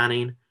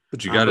signing.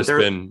 But you got to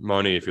spend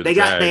money if you're the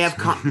Jags.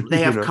 They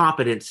have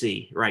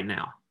competency right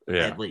now,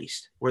 at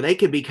least, where they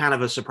could be kind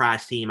of a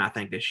surprise team, I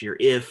think, this year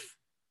if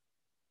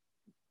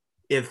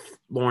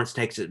Lawrence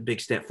takes a big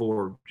step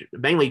forward,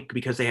 mainly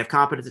because they have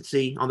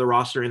competency on the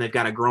roster and they've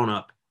got a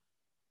grown-up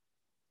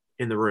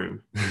in the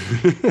room.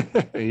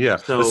 Yeah,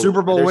 so a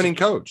Super Bowl winning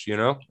coach,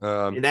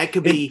 and that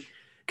could be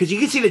because you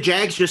can see the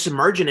Jags just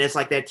emerging as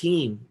like that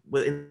team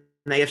in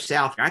the AFC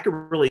South. I could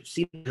really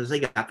see because they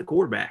got the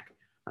quarterback.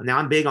 Now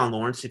I'm big on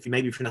Lawrence. If you're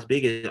not as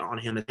big on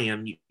him as I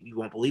am, you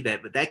won't believe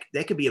that. But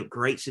that could be a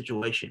great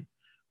situation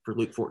for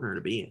Luke Fortner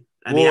to be in.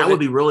 I would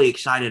be really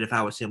excited if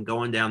I was him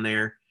going down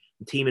there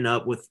and teaming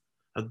up with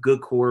a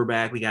good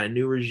quarterback. We got a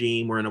new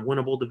regime. We're in a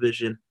winnable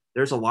division.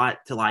 There's a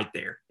lot to like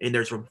there, and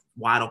there's a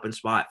wide open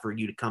spot for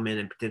you to come in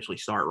and potentially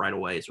start right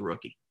away as a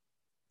rookie.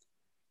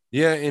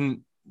 Yeah,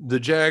 and the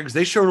Jags,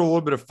 they showed a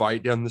little bit of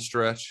fight down the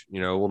stretch, a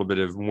little bit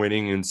of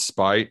winning in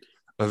spite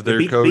of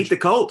their coach. Beat the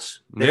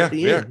Colts at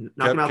the end,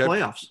 knock them out of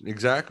playoffs.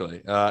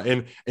 Exactly.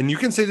 And you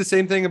can say the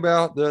same thing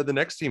about the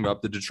next team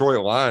up, the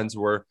Detroit Lions,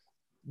 where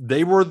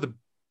they were the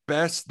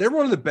best. They're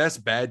one of the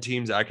best bad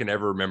teams I can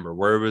ever remember,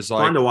 where it was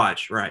like fun to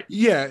watch, right?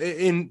 Yeah,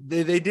 and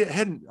they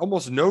had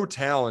almost no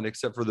talent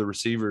except for the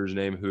receiver's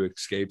name who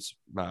escapes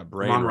my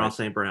brain. Amon-Ra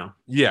St. Brown.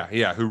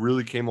 Yeah, who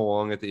really came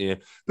along at the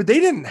end. But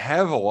they didn't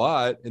have a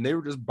lot, and they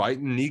were just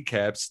biting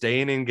kneecaps,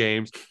 staying in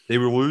games. They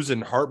were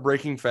losing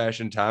heartbreaking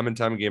fashion time and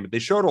time again, but they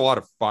showed a lot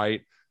of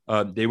fight.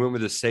 They went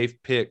with a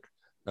safe pick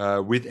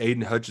with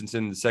Aiden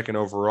Hutchinson, the second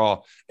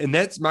overall. And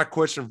that's my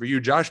question for you,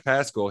 Josh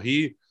Paschal.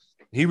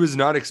 He was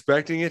not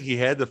expecting it. He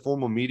had the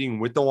formal meeting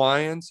with the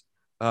Lions.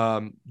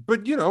 But,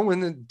 when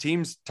the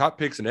team's top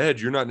picks an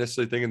edge, you're not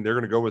necessarily thinking they're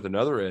going to go with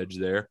another edge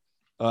there.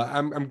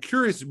 I'm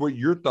curious what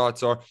your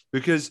thoughts are,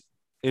 because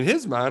in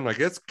his mind, like,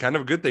 that's kind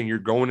of a good thing. You're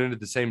going in at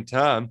the same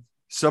time.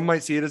 Some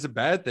might see it as a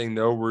bad thing,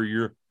 though, where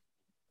you're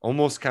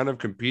almost kind of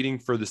competing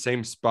for the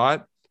same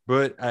spot.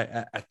 But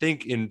I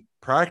think in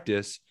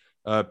practice,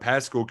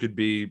 Paschal could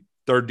be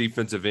third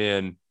defensive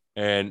end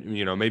and,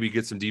 maybe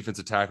get some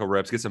defensive tackle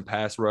reps, get some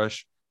pass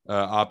rush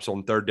ops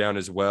on third down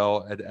as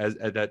well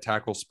at that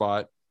tackle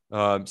spot.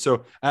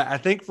 So I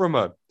think from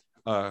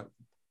a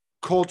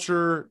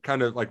culture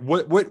kind of like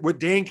what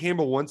Dan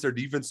Campbell wants their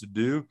defense to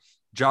do,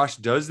 Josh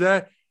does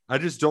that. I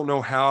just don't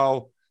know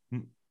how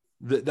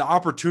the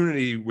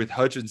opportunity with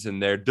Hutchinson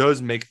there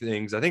does make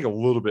things, I think, a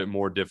little bit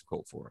more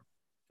difficult for him.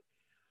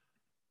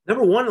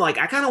 Number one, like,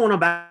 I kind of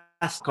want to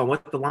ask on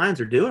what the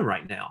Lions are doing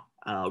right now.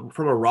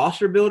 From a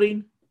roster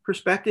building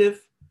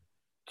perspective,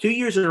 2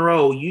 years in a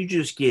row, you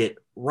just get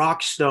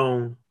rock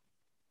stone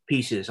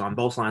pieces on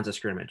both lines of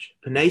scrimmage.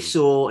 Penei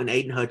Sewell and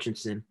Aiden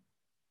Hutchinson.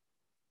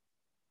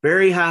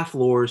 Very high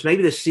floors.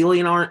 Maybe the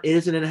ceiling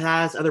isn't as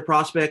high as other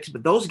prospects,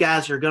 but those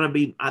guys are going to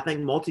be, I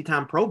think,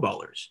 multi-time Pro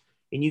Bowlers.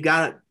 And you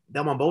got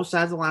them on both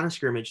sides of the line of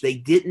scrimmage. They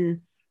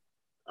didn't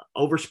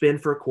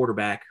overspend for a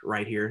quarterback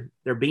right here.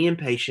 They're being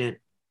patient.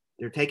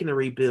 They're taking the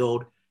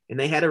rebuild, and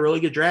they had a really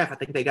good draft. I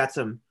think they got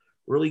some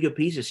really good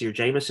pieces here.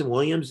 Jamison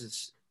Williams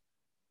is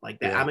like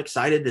that. I'm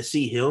excited to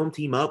see him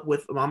team up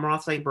with Amon-Ra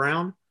St.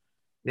 Brown.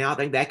 Now I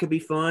think that could be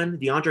fun.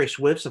 DeAndre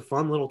Swift's a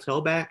fun little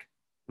tailback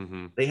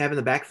they have in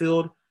the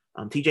backfield.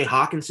 TJ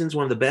Hawkinson's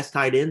one of the best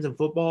tight ends in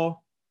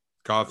football.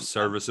 Goff's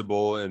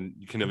serviceable and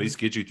can at least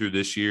get you through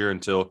this year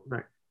until,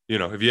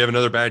 if you have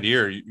another bad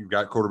year, you've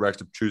got quarterbacks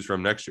to choose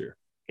from next year.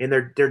 And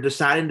they're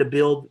deciding to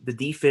build the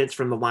defense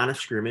from the line of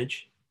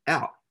scrimmage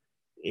out.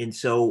 And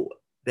so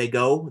they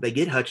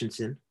get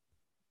Hutchinson.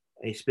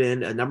 They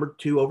spend a number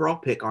 2 overall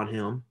pick on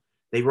him.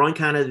 They run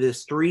kind of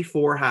this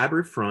 3-4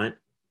 hybrid front,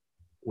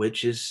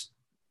 which is,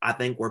 I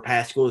think, where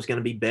Pascal is going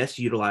to be best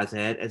utilized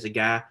at as a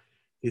guy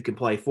who can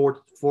play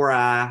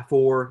 4-eye,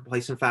 4,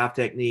 play some 5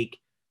 technique.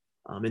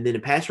 And then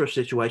in pass rush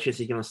situations,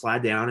 he's going to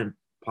slide down and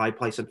probably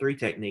play some 3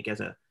 technique as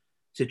a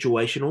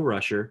situational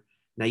rusher.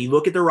 Now, you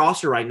look at the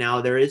roster right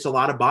now, there is a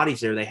lot of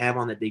bodies there they have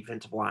on the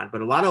defensive line,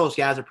 but a lot of those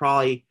guys are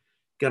probably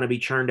going to be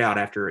churned out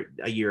after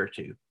a year or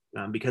two.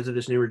 Because of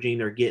this new regime,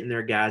 they're getting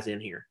their guys in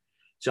here.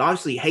 So,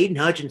 obviously, Hayden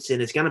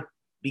Hutchinson is going to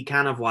be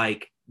kind of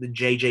like the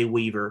J.J.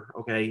 Weaver,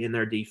 in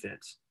their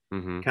defense.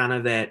 Kind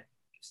of that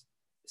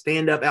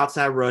stand-up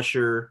outside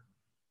rusher /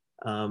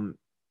 outside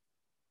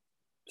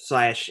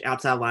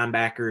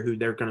linebacker who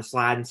they're going to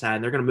slide inside,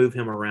 and they're going to move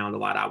him around a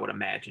lot, I would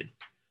imagine.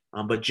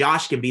 But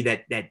Josh can be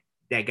that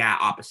guy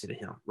opposite of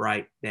him,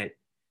 right? That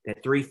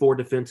 3-4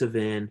 defensive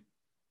end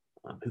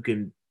who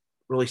can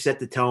really set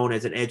the tone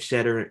as an edge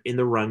setter in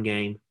the run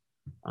game,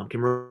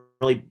 can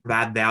really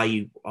provide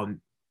value on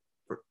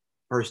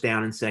first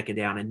down and second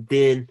down. And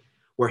then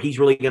where he's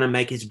really going to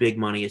make his big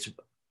money is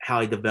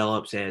how he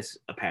develops as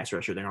a pass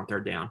rusher there on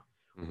third down.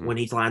 When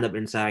he's lined up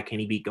inside, can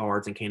he beat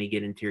guards and can he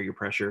get interior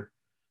pressure?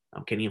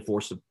 Can he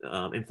influence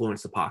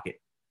the pocket?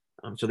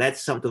 So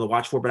that's something to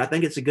watch for. But I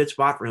think it's a good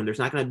spot for him. There's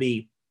not going to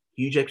be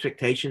huge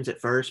expectations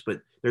at first,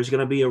 but there's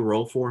going to be a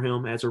role for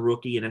him as a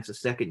rookie and as a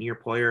second-year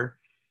player.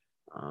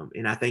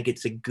 And I think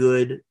it's a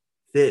good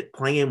fit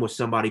playing with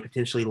somebody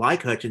potentially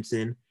like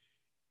Hutchinson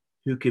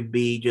who could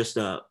be just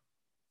a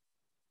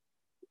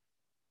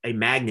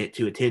magnet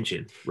to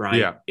attention, right?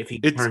 Yeah. If he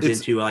turns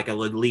into like a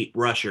elite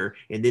rusher,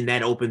 and then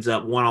that opens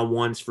up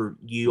one-on-ones for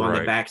you on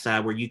the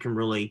backside where you can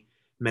really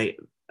make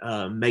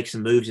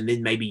some moves. And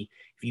then maybe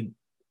if you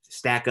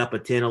stack up a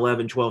 10,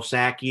 11, 12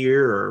 sack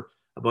year or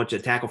a bunch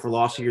of tackle for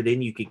loss year,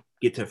 then you could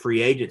get to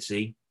free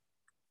agency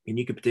and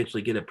you could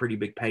potentially get a pretty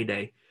big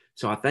payday.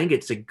 So I think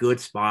it's a good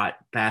spot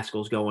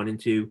Pascal's going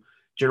into.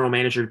 General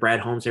manager Brad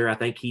Holmes there, I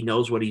think he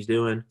knows what he's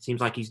doing.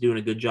 Seems like he's doing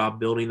a good job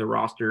building the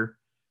roster.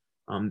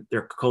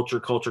 Their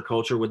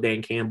culture with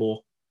Dan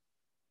Campbell.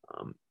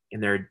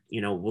 And they're,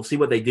 we'll see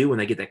what they do when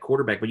they get that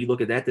quarterback. But you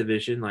look at that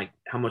division, like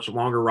how much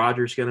longer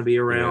Rodgers going to be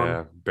around.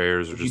 Yeah,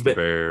 Bears are just the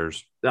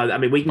Bears. I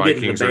mean, we can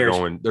Vikings get into the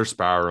Bears. They're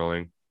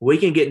spiraling. We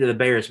can get into the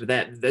Bears,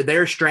 but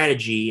their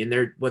strategy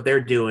and what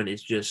they're doing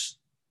is just,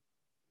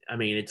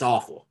 it's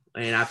awful.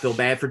 And I feel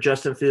bad for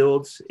Justin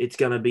Fields. It's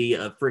going to be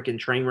a freaking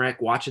train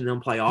wreck watching them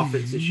play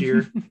offense this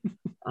year.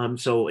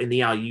 So in the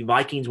you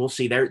Vikings, we'll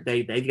see.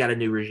 They've got a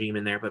new regime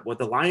in there. But what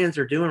the Lions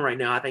are doing right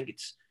now, I think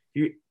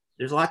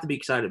there's a lot to be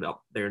excited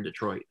about there in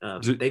Detroit.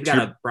 They've got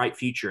a bright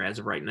future as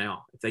of right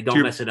now. If they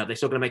don't mess it up, they're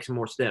still going to make some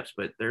more steps,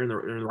 but they're in the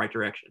right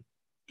direction.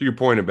 To your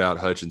point about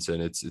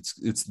Hutchinson, it's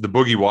the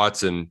Boogie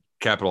Watson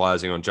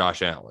capitalizing on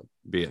Josh Allen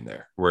being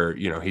there, where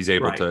he's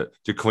able to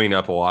clean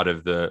up a lot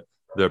of the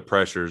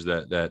pressures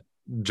that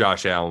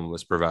Josh Allen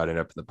was providing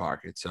up in the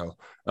pocket. So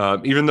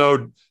even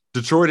though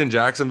Detroit and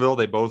Jacksonville,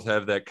 they both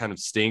have that kind of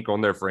stink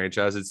on their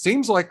franchise, it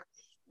seems like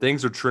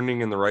things are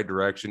trending in the right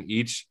direction.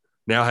 Each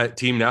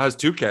team now has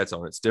 2 cats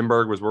on it.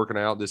 Stenberg was working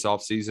out this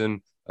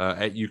offseason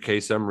at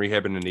UK, some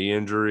rehabbing a knee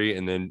injury.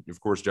 And then,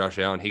 of course, Josh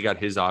Allen, he got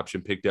his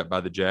option picked up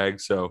by the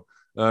Jags. So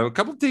a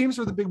couple of teams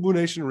for the Big Blue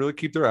Nation really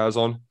keep their eyes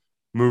on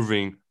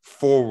moving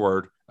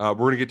forward. We're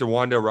going to get to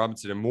Wan'Dale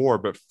Robinson and more.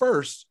 But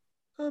first,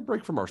 a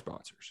break from our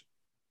sponsors.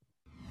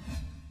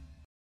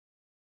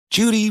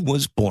 Judy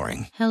was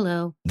boring.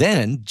 Hello.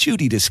 Then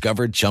Judy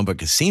discovered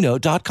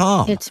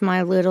ChumbaCasino.com. It's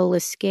my little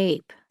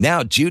escape.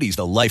 Now Judy's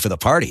the life of the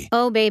party.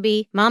 Oh,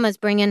 baby, mama's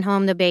bringing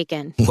home the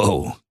bacon.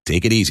 Whoa,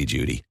 take it easy,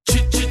 Judy.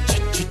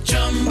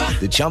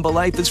 The Chumba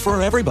life is for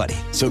everybody.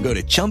 So go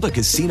to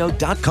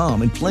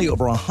ChumbaCasino.com and play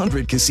over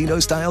 100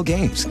 casino-style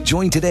games.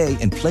 Join today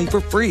and play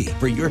for free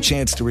for your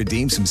chance to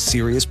redeem some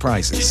serious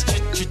prizes.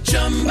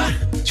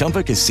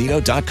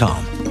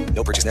 ChumbaCasino.com.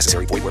 No purchase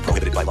necessary. Void where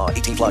prohibited by law.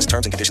 18+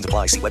 terms and conditions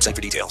apply. See website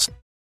for details.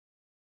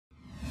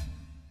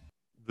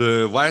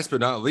 The last but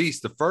not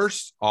least, the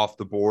first off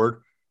the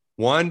board,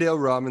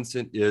 Wan'Dale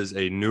Robinson is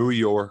a New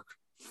York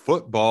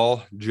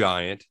football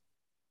giant,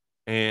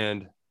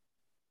 and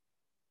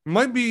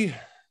might be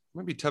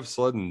tough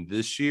sledding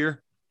this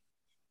year.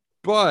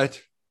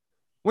 But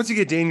once you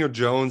get Daniel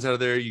Jones out of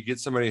there, you get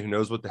somebody who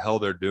knows what the hell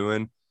they're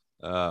doing.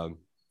 A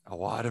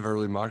lot of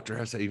early mock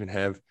drafts, I even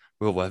have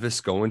Will Levis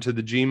going to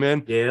the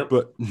G-Men,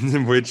 but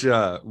which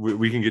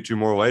we can get to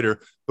more later.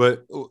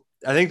 But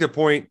I think the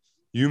point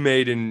you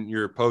made in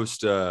your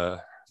post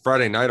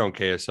Friday night on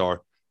KSR,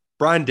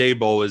 Brian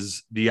Daboll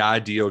is the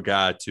ideal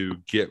guy to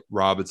get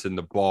Robinson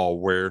the ball,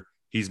 where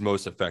he's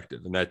most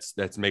effective, and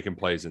that's making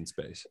plays in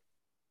space.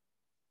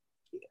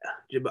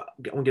 Yeah,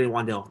 I'm getting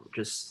Wan'Dale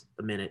just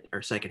a minute or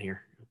a second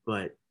here,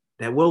 but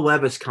that Will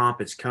Levis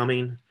comp is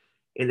coming,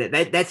 and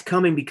that's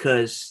coming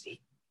because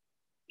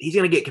he's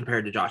going to get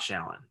compared to Josh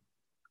Allen.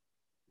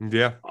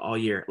 Yeah, all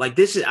year. Like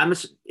this is,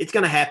 it's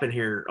going to happen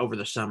here over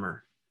the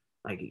summer.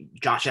 Like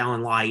Josh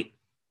Allen light,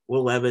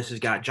 Will Levis has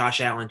got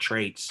Josh Allen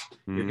traits.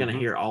 You're going to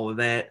hear all of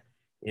that.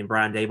 And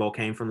Brian Daboll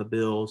came from the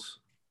Bills.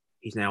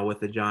 He's now with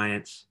the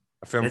Giants.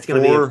 I found that's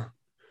going to be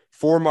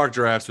four mock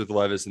drafts with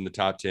Levis in the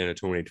top 10 of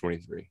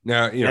 2023.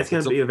 Now, that's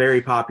going to be a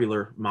very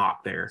popular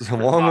mock there. It's a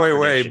long way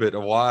away, but a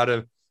lot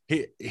of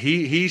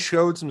he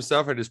showed some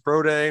stuff at his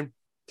pro day.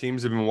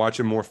 Teams have been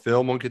watching more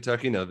film on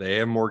Kentucky. Now they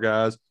have more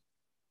guys,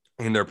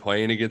 and they're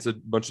playing against a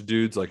bunch of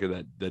dudes like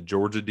that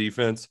Georgia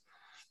defense.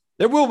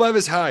 That Will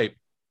Levis hype,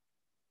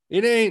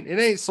 it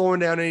ain't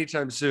slowing down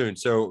anytime soon.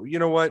 So you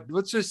know what?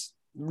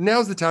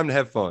 Now's the time to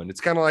have fun.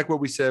 It's kind of like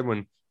what we said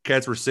when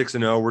Cats were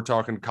 6-0. We're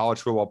talking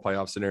college football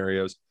playoff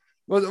scenarios.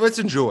 Well, let's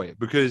enjoy it,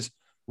 because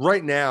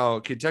right now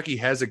Kentucky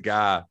has a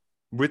guy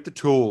with the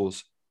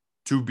tools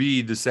to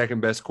be the second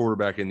best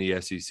quarterback in the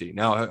SEC.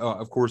 Now,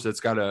 of course, you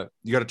got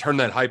to turn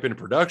that hype into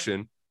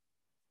production,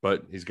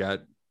 but he's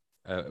got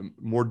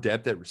more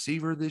depth at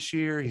receiver this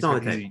year. He's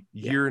a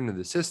year into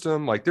the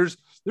system. Like there's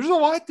a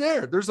lot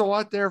there. There's a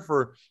lot there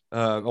for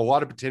a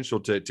lot of potential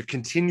to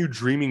continue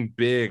dreaming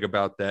big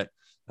about that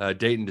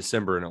date in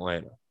December in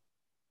Atlanta.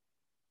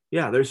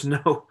 Yeah, there's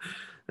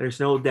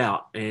no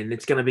doubt. And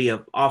it's going to be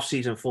an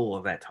offseason full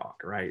of that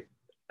talk, right?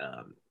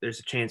 There's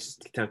a chance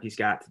Kentucky's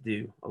got to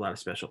do a lot of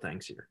special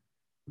things here.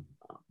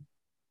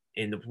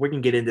 And we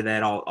can get into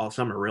that all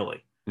summer,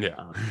 really.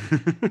 Yeah.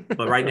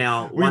 But right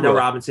now, Wan'Dale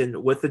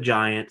Robinson with the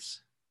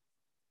Giants,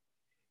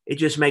 it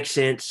just makes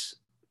sense.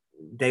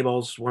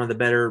 Daboll's one of the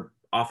better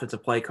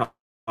offensive play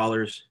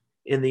callers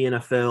in the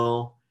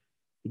NFL.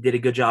 He did a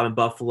good job in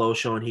Buffalo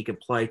showing he could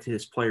play to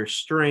his players'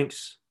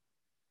 strengths.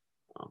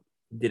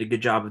 Did a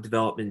good job of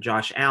developing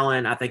Josh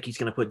Allen. I think he's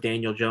going to put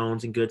Daniel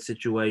Jones in good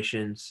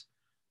situations.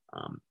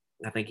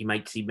 I think he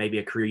might see maybe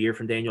a career year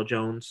from Daniel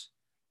Jones.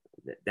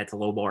 That's a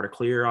low bar to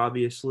clear,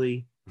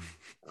 obviously.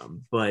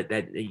 But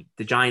the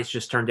Giants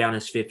just turned down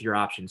his fifth-year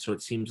option, so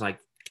it seems like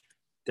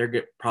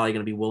they're probably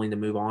going to be willing to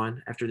move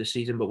on after the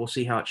season, but we'll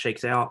see how it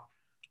shakes out.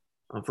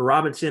 For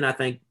Robinson, I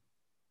think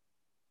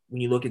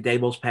when you look at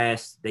Daboll's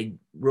past, they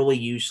really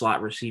use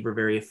slot receiver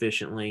very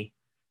efficiently.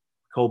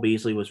 Cole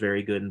Beasley was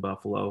very good in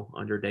Buffalo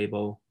under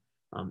Daboll.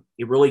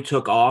 It really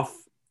took off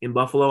in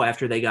Buffalo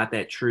after they got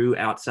that true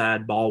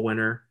outside ball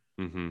winner,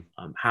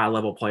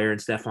 high-level player in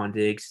Stephon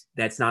Diggs.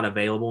 That's not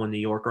available in New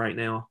York right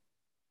now.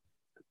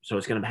 So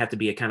it's going to have to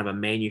be a kind of a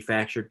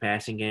manufactured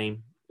passing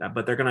game.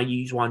 But they're going to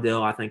use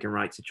Wan'Dale, I think, in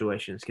right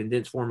situations,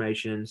 condensed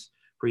formations,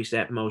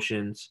 pre-snap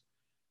motions,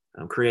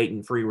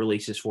 creating free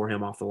releases for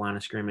him off the line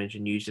of scrimmage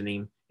and using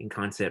him in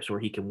concepts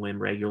where he can win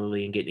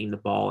regularly and getting him the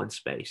ball in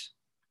space.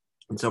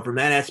 And so from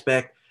that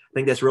aspect, I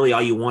think that's really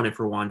all you wanted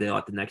for Wan'Dale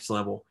at the next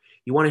level.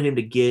 You wanted him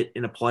to get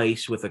in a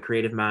place with a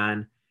creative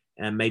mind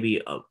and maybe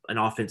an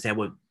offense that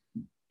would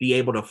be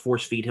able to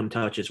force feed him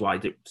touches while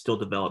he still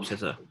develops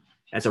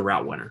as a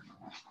route winner,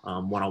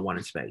 one-on-one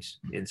in space.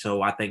 And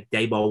so I think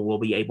Daboll will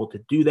be able to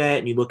do that.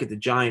 And you look at the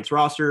Giants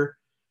roster,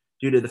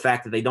 due to the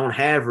fact that they don't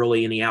have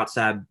really any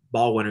outside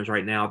ball winners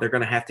right now, they're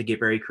going to have to get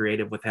very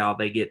creative with how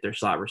they get their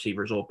slot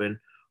receivers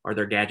open or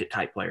their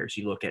gadget-type players.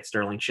 You look at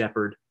Sterling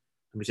Shepard,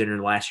 who's entering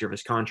the last year of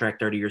his contract,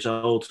 30 years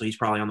old, so he's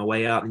probably on the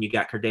way out. And you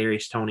got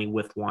Kadarius Toney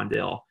with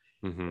Wan'Dale.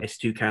 It's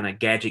two kind of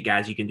gadget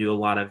guys you can do a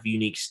lot of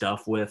unique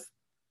stuff with.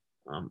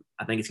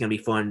 I think it's going to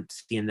be fun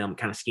seeing them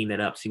kind of scheme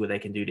that up, see what they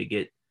can do to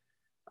get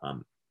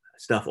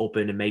stuff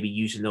open and maybe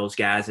using those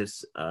guys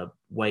as a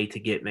way to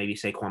get maybe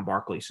Saquon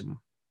Barkley some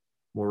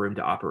more room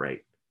to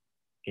operate.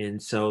 And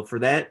so for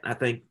that, I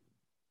think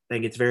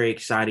it's very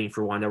exciting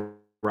for Wan'Dale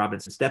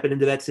Robinson stepping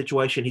into that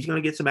situation. He's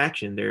going to get some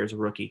action there as a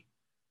rookie.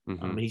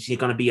 He's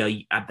going to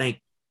be I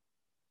think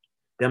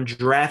them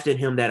drafting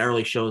him that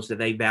early shows that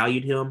they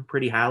valued him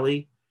pretty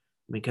highly,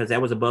 because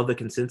that was above the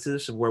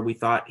consensus of where we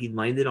thought he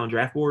landed on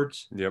draft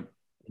boards. Yep.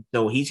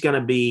 So he's going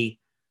to be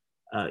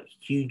a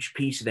huge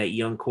piece of that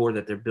young core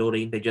that they're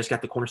building. They just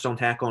got the cornerstone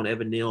tackle on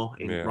Evan Neal,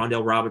 and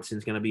Wan'Dale Robinson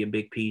is going to be a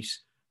big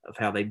piece of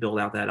how they build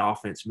out that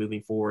offense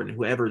moving forward. And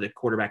whoever the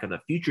quarterback of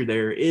the future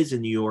there is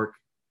in New York,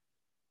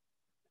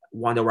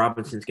 Wan'Dale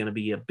Robinson is going to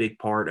be a big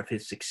part of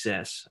his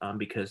success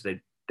because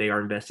they are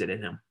invested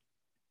in him.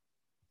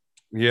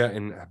 Yeah,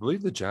 and I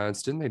believe the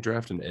Giants, didn't they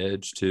draft an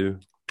edge too,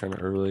 kind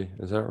of early?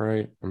 Is that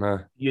right?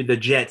 The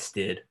Jets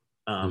did.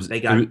 They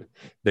got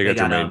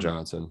Jermaine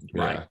Johnson.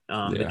 Right.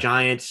 Yeah. The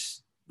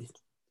Giants,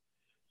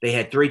 they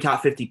had 3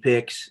 top 50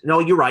 picks. No,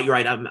 you're right.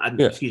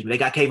 Excuse me. They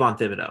got Kayvon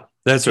Thibodeau.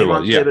 That's what it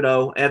was.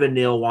 Thibodeau, Evan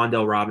Neal,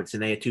 Wan'Dale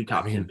Robinson. They had 2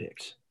 top 10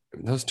 picks.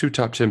 Those 2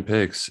 top 10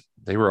 picks,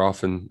 they were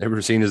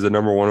seen as the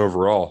number 1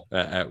 overall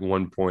at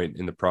one point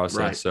in the process.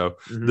 Right. So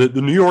the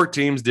New York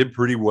teams did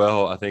pretty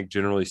well, I think,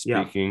 generally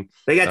speaking. Yeah.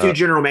 They got 2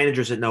 general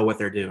managers that know what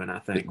they're doing, I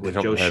think, with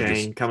Joe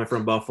Shane coming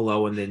from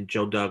Buffalo and then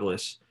Joe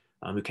Douglas,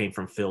 who came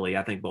from Philly.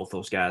 I think both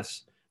those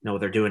guys know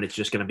what they're doing. It's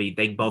just going to be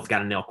they both got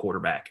to nail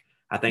quarterback.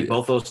 I think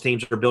both those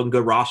teams are building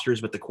good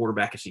rosters, but the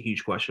quarterback is a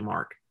huge question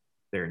mark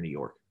there in New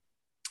York.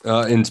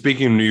 And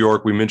speaking of New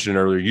York, we mentioned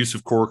earlier,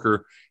 Yusuf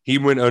Corker, he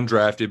went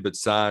undrafted but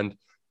signed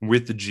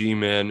with the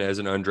G-Men as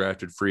an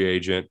undrafted free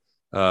agent.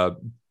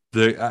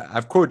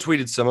 I've quote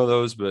tweeted some of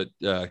those, but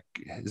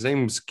his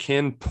name's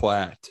Kent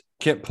Platt.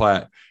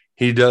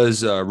 He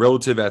does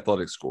relative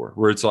athletic score,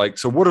 where it's like,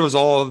 so what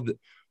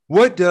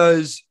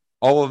does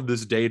all of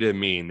this data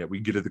mean that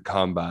we get at the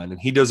combine? And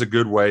he does a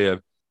good way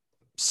of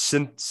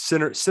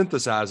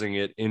synthesizing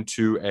it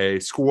into a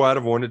score out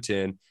of 1 to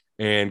 10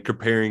 and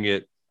comparing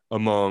it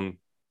among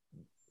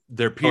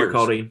their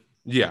peers.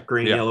 Yeah.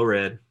 Green, yellow,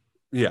 red.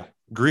 Yeah.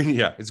 Green.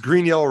 Yeah. It's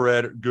green, yellow,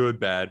 red,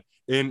 good, bad.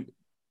 And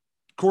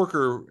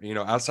Corker,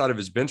 outside of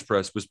his bench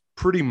press, was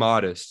pretty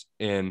modest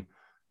in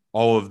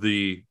all of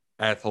the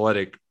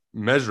athletic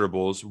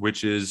measurables,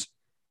 which is,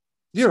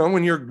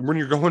 when you're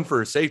going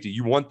for a safety,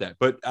 you want that.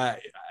 But I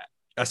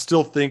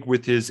still think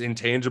with his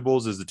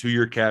intangibles as the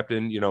 2-year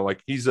captain,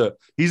 he's a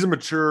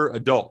mature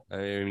adult. I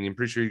mean, I'm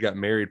pretty sure he got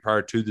married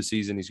prior to the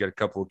season. He's got a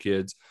couple of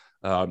kids.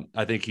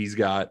 I think he's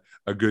got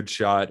a good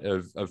shot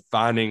of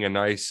finding a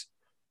nice,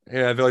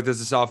 I feel like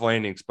there's a soft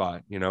landing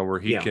spot, where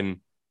he can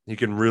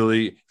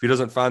really, if he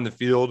doesn't find the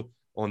field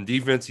on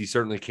defense, he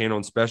certainly can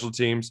on special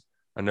teams.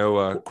 I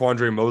know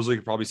Quandre Mosley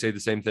could probably say the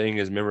same thing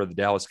as a member of the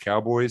Dallas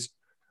Cowboys.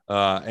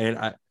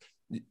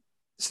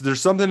 So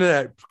there's something to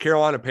that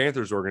Carolina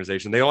Panthers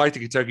organization. They like the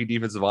Kentucky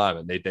defensive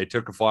lineman. They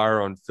took a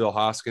flyer on Phil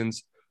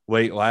Hoskins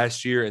late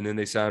last year, and then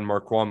they signed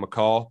Marquand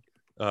McCall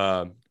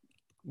as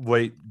an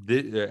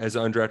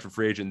undrafted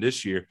free agent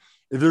this year.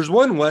 If there's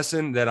one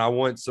lesson that I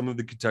want some of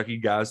the Kentucky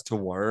guys to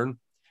learn,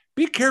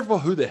 be careful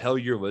who the hell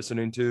you're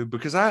listening to,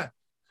 because I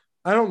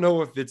don't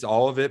know if it's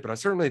all of it, but I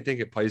certainly think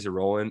it plays a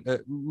role in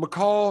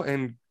McCall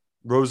and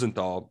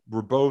Rosenthal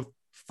were both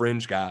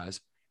fringe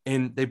guys.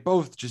 And they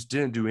both just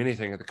didn't do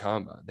anything at the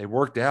combine. They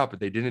worked out, but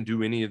they didn't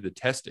do any of the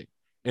testing.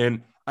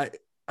 And I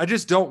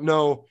just don't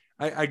know.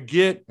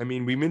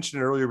 We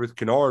mentioned earlier with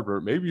Kennard,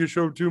 but maybe you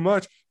showed too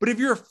much. But if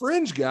you're a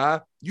fringe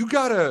guy,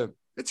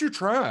 it's your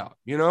tryout,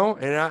 And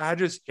I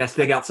just got to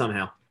stick out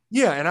somehow.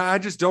 Yeah. And I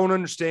just don't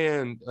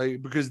understand,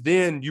 because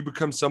then you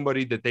become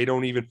somebody that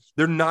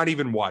they're not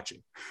even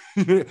watching.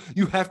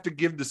 You have to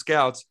give the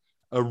scouts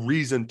a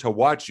reason to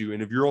watch you.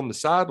 And if you're on the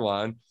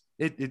sideline,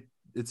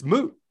 it's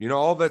moot,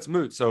 all that's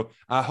moot. So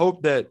I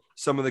hope that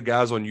some of the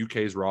guys on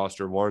UK's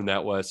roster learn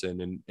that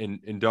lesson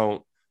and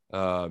don't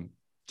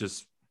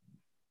just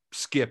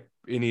skip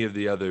any of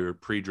the other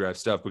pre-draft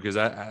stuff, because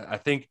I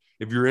think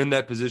if you're in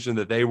that position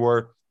that they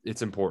were,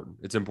 it's important.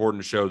 It's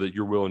important to show that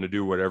you're willing to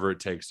do whatever it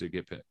takes to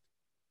get picked.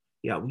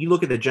 Yeah. When you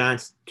look at the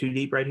Giants too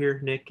deep right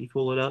here, Nick, you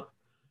pull it up.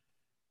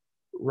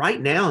 Right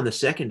now in the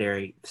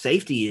secondary,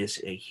 safety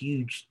is a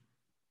huge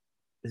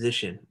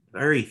position,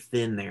 very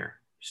thin there,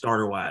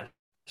 starter-wise.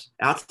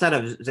 Outside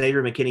of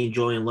Xavier McKinney and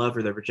Julian Love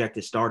are the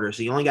projected starters,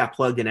 the only guy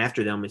plugged in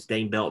after them is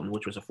Dane Belton,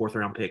 which was a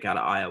 4th-round pick out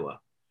of Iowa,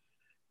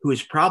 who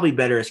is probably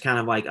better as kind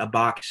of like a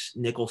box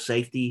nickel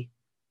safety.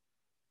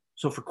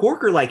 So for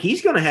Corker,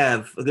 he's going to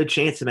have a good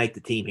chance to make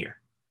the team here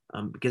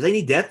because they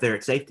need depth there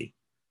at safety.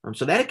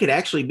 So that could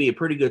actually be a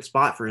pretty good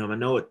spot for him. I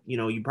know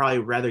you'd probably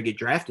rather get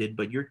drafted,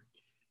 but you're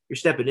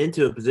stepping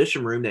into a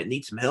position room that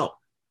needs some help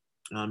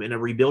in a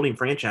rebuilding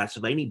franchise, so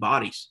they need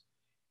bodies.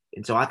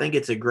 And so I think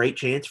it's a great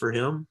chance for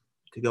him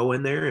to go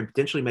in there and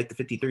potentially make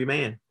the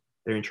 53-man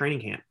there in training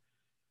camp.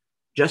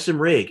 Justin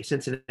Rigg,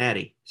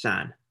 Cincinnati,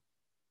 signed.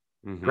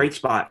 Mm-hmm. Great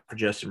spot for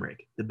Justin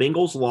Rigg. The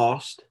Bengals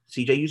lost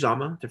CJ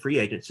Uzomah to free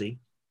agency.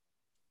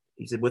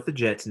 He's with the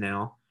Jets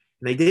now.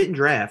 And they didn't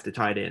draft a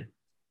tight end.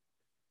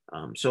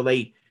 So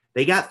they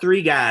got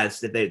 3 guys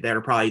that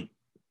are probably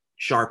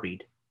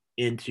sharpied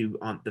into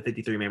on the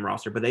 53-man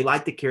roster, but they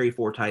like to carry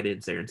 4 tight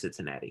ends there in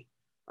Cincinnati.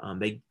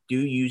 They do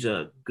use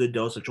a good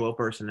dose of 12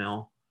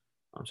 personnel.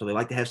 So they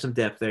like to have some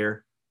depth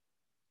there.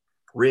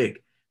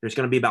 Rigg, there's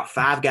going to be about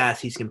 5 guys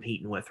he's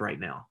competing with right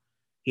now.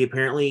 He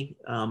apparently,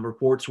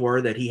 reports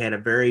were that he had a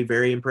very,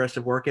 very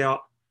impressive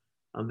workout.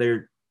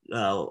 They're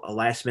a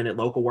last-minute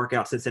local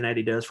workout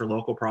Cincinnati does for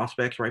local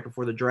prospects right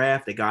before the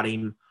draft. They got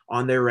him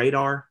on their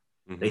radar.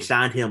 Mm-hmm. They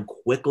signed him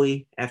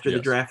quickly after the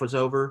draft was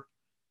over.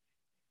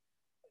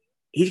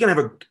 He's going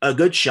to have a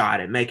good shot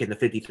at making the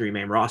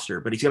 53-man roster,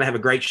 but he's going to have a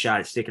great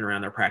shot at sticking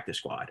around their practice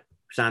squad,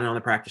 signing on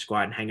the practice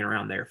squad and hanging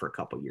around there for a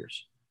couple of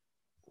years.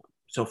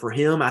 So for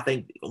him, I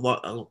think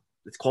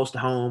it's close to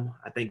home.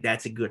 I think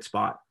that's a good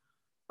spot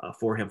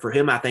for him. For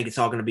him, I think it's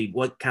all going to be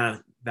what kind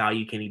of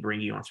value can he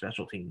bring you on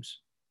special teams?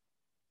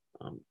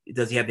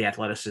 Does he have the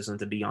athleticism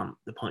to be on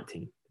the punt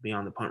team, to be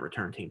on the punt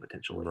return team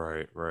potentially?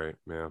 Right,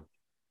 yeah.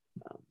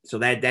 So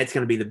that's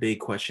going to be the big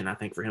question, I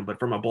think, for him. But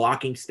from a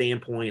blocking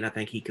standpoint, I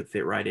think he could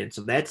fit right in.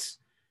 So that's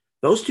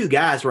those 2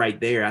 guys right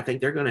there. I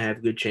think they're going to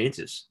have good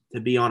chances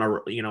to be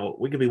on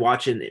we could be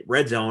watching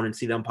Red Zone and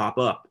see them pop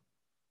up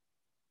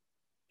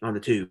on the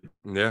tube.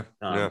 Yeah.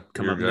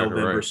 Come up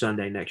November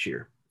Sunday next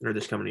year or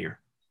this coming year.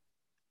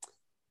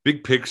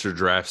 Big picture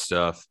draft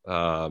stuff.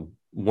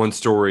 One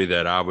story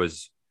that I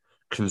was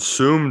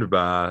consumed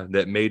by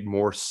that made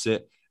more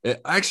sense.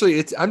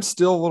 Actually, I'm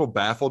still a little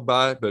baffled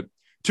by it, but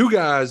two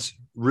guys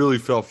really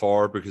fell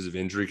far because of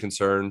injury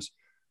concerns.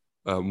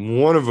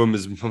 One of them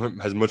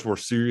has much more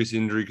serious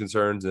injury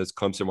concerns, and it's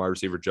Clemson wide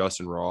receiver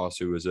Justin Ross,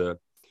 who was a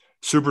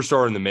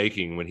superstar in the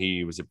making when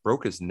it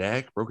broke his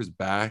neck, broke his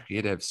back. He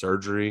had to have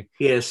surgery.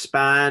 He has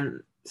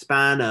some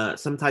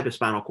type of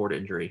spinal cord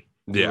injury.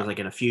 Yeah. It was like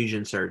an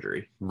fusion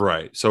surgery.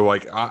 Right. So,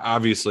 like,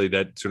 obviously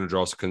that's going to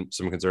draw some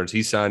concerns.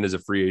 He signed as a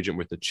free agent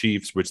with the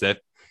Chiefs,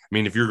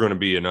 if you're going to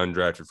be an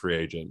undrafted free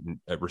agent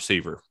at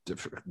receiver,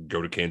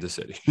 go to Kansas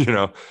City,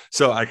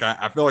 So, like,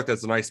 I feel like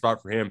that's a nice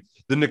spot for him.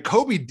 The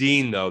Nakobe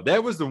Dean, though,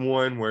 that was the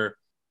one where,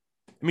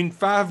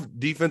 5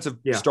 defensive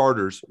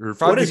starters or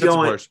 5 defensive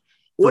players.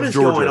 What is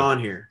going on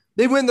here?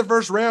 They win the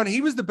first round.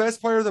 He was the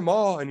best player of them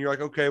all. And you're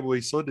like, okay, well,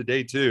 he slid to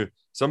day 2.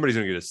 Somebody's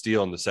going to get a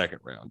steal in the second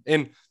round.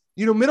 And,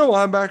 middle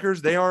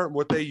linebackers, they aren't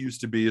what they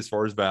used to be as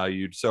far as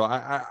valued. So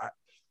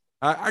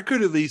I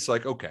could at least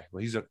like, okay,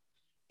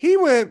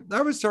 well,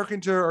 I was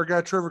talking to our guy,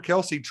 Trevor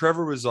Kelsey.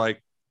 Trevor was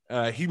like,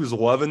 he was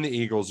loving the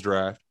Eagles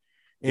draft.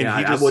 And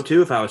I would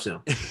too if I was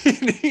him.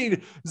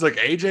 He's like,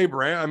 AJ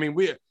Brown.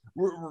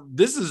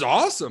 This is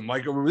awesome.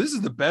 Like, this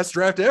is the best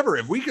draft ever.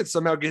 If we could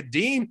somehow get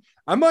Dean,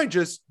 I might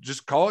just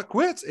call it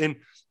quits. And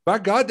by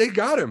God, they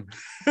got him.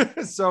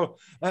 So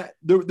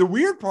the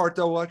weird part,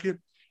 though,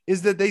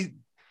 is that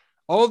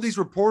all of these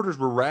reporters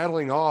were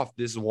rattling off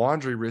this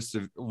laundry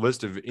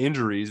list of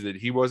injuries that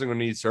he wasn't going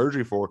to need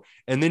surgery for.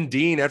 And then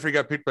Dean, after he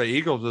got picked by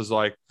Eagles, was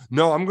like,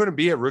 no, I'm going to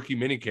be at rookie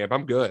minicamp.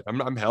 I'm good.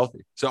 I'm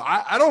healthy. So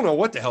I don't know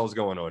what the hell is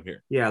going on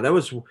here. Yeah, that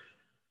was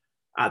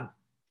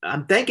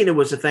I'm thinking it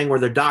was a thing where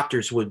the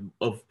doctors would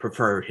have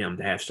preferred him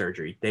to have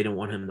surgery. They didn't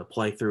want him to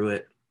play through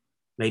it.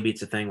 Maybe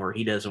it's a thing where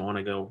he doesn't want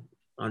to go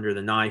under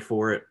the knife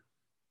for it.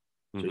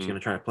 So he's going to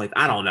try to play.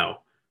 I don't know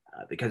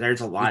because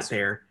there's a lot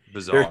there.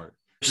 Bizarre.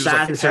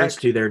 Size concerns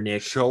too there,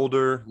 Nick.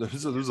 Shoulder.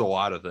 There's a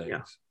lot of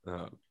things.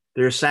 Yeah.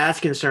 There's size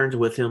concerns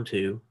with him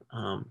too.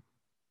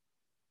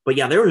 But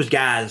yeah, there was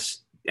guys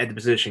at the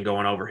position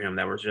going over him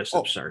that was just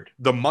absurd.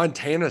 The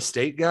Montana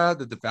State guy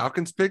that the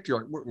Falcons picked, you're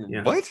like,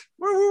 what?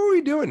 What are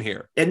we doing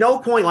here? At no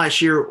point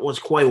last year was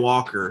Quay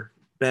Walker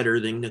better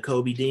than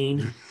Nakobe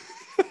Dean.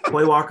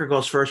 Quay Walker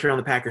goes first round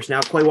the Packers.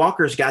 Now, Quay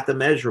Walker's got the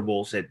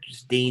measurables that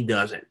Dean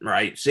doesn't,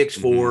 right?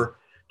 6'4",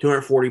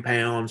 240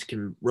 pounds,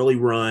 can really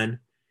run.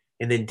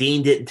 And then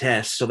Dean didn't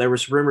test. So there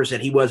was rumors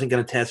that he wasn't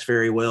going to test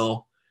very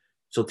well.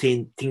 So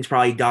teams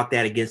probably docked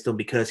that against him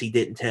because he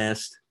didn't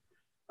test.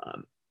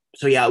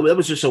 So, yeah, it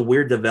was just a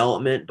weird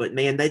development. But,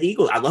 man,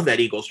 I love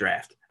that Eagles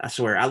draft. I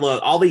swear. I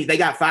love all these. They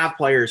got 5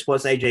 players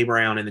plus A.J.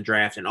 Brown in the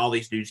draft, and all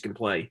these dudes can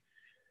play.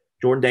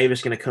 Jordan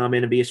Davis going to come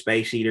in and be a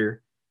space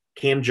eater.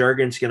 Cam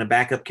Jurgens going to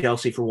back up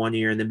Kelsey for 1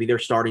 year and then be their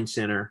starting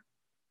center.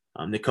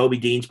 Nakobe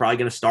Dean's probably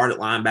going to start at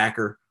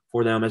linebacker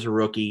for them as a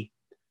rookie.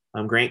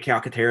 Grant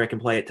Calcaterra can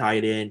play at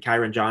tight end.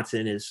 Kyron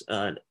Johnson is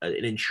an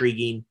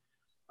intriguing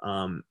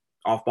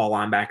off-ball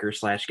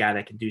linebacker / guy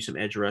that can do some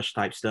edge rush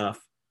type stuff.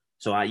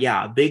 So,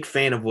 a big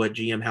fan of what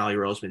GM Howie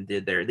Roseman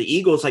did there. The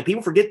Eagles,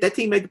 people forget that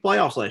team made the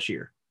playoffs last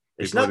year.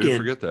 They snuck in.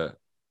 Forget that.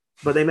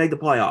 But they made the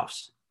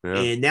playoffs. Yeah.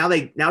 And now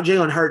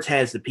Jalen Hurts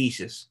has the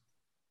pieces.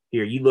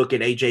 Here, you look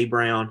at A.J.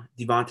 Brown,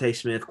 Devontae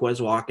Smith,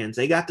 Quez Watkins.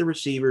 They got the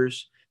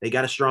receivers. They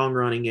got a strong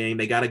running game.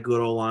 They got a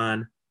good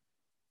O-line.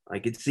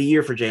 It's the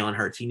year for Jalen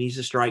Hurts. He needs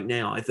to strike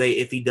now.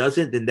 If he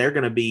doesn't, then they're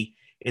going to be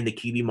in the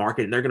QB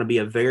market, and they're going to be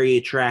a very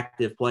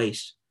attractive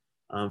place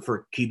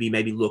for QB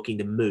maybe looking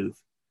to move.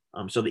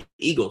 So the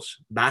Eagles,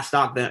 buy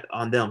stock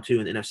on them too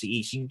in the NFC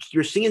East.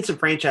 You're seeing some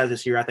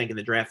franchises here, I think, in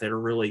the draft that are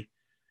really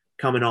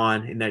coming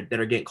on and that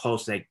are getting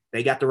close.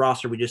 They got the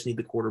roster. We just need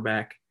the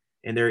quarterback.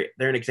 And they're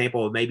an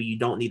example of maybe you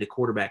don't need the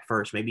quarterback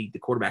first. Maybe the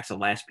quarterback's the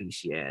last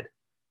piece you add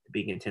to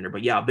be a contender.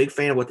 But, a big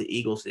fan of what the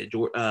Eagles did.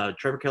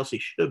 Trevor Kelsey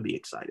should be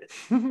excited.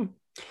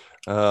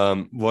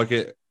 We're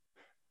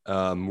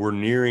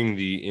nearing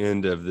the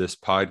end of this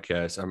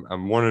podcast. I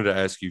wanted to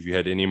ask you if you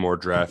had any more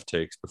draft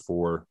takes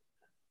before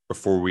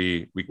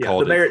we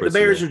called it. The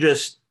Bears are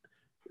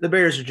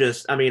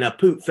just, a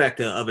poop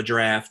fecta of a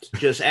draft.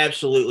 Just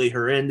absolutely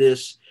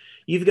horrendous.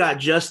 You've got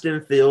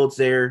Justin Fields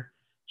there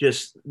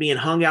just being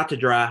hung out to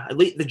dry. At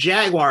least the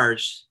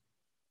Jaguars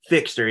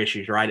fixed their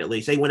issues, right? At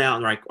least they went out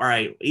and all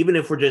right, even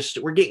if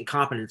we're getting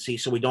competency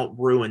so we don't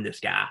ruin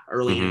this guy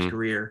early in his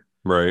career.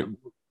 Right.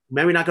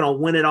 Maybe not going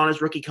to win it on his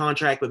rookie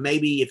contract, but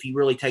maybe if he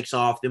really takes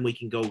off, then we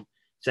can go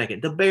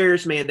second. The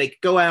Bears, man, they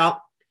go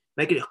out,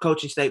 make a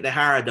coaching statement. They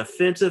hire a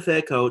defensive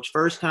head coach,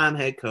 first-time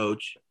head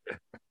coach.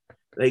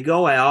 They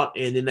go out,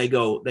 and then they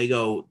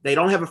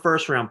don't have a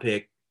first-round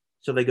pick,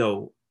 so they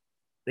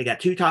got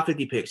 2 top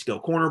 50 picks,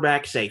 go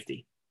cornerback,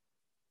 safety.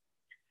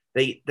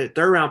 The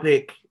third-round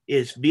pick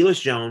is Velus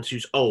Jones,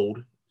 who's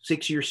old,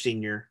 6-year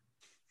senior,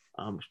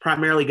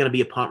 primarily going to be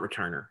a punt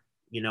returner.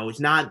 He's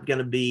not going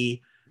to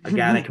be a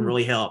guy that can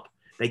really help.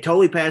 They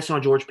totally passed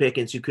on George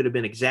Pickens, who could have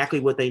been exactly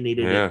what they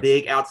needed, a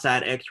big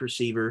outside X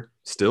receiver.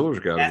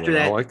 Steelers got him.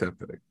 I like that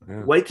pick.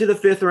 Yeah. Wait to the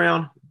 5th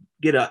round,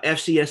 get a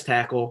FCS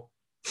tackle.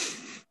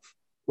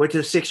 Wait to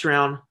the 6th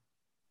round,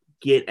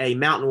 get a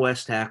Mountain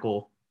West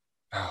tackle,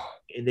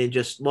 and then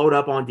just load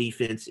up on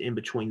defense in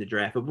between the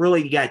draft. But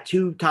really, you got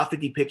 2 top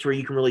 50 picks where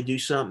you can really do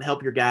something,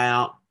 help your guy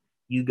out.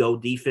 You go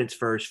defense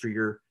first for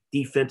your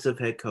defensive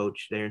head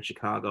coach there in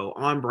Chicago.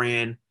 On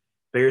brand.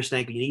 Bears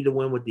think you need to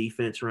win with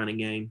defense, running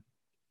game.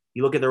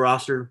 You look at the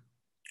roster,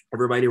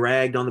 everybody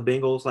ragged on the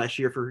Bengals last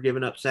year for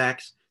giving up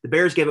sacks. The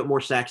Bears gave up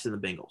more sacks than the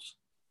Bengals.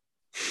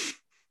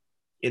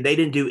 And they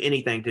didn't do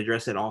anything to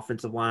address that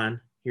offensive line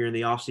here in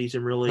the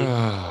offseason, really.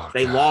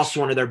 They lost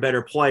one of their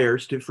better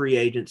players to free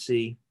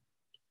agency.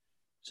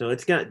 So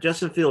it's got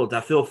Justin Fields.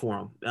 I feel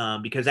for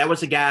him because that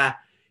was a guy,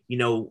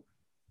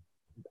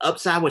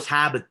 upside was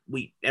high, but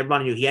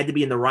everybody knew he had to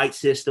be in the right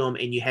system,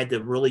 and you had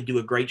to really do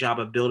a great job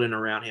of building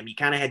around him. You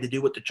kind of had to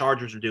do what the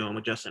Chargers were doing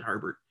with Justin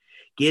Herbert.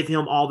 Give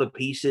him all the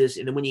pieces,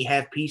 and then when you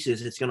have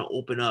pieces, it's going to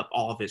open up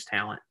all of his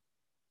talent.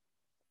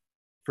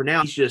 For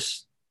now, he's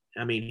just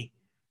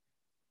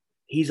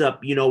 – he's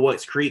up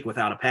what's creek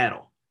without a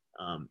paddle.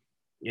 And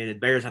the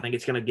Bears, I think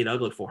it's going to get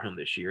ugly for him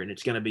this year, and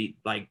it's going to be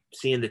like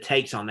seeing the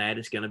takes on that.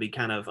 It's going to be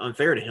kind of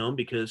unfair to him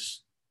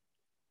because –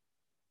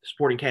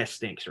 supporting cast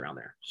stinks around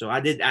there. So I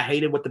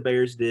hated what the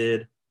Bears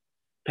did.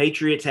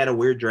 Patriots had a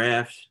weird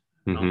draft.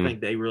 I don't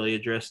think they really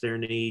addressed their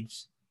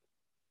needs.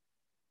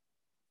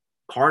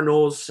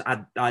 Cardinals,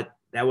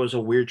 that was a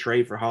weird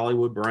trade for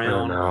Hollywood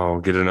Brown. No,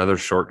 get another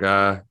short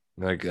guy.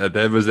 Like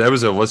that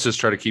was a let's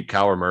just try to keep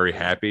Kyler Murray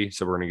happy.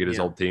 So we're gonna get his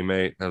old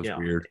teammate. That was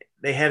weird.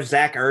 They have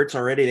Zach Ertz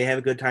already. They have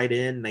a good tight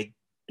end. They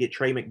get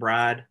Trey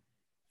McBride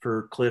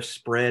for Cliff's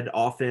spread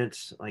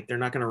offense. Like they're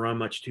not gonna run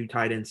much 2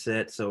 tight end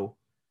sets. So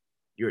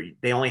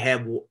they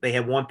have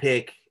 1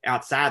 pick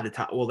outside the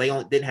top. Well, they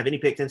didn't have any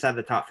picks inside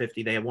the top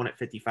 50. They have 1 at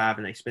 55,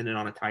 and they spend it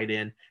on a tight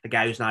end, a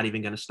guy who's not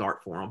even going to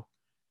start for them.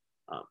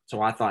 So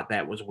I thought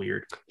that was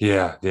weird.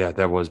 Yeah,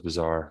 that was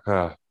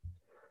bizarre.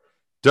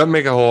 Doesn't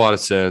make a whole lot of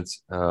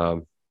sense.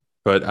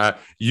 But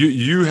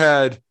you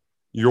had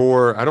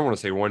your, I don't want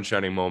to say one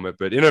shining moment,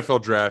 but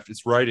NFL draft,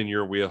 it's right in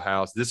your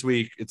wheelhouse. This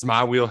week, it's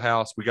my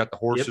wheelhouse. We got the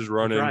horses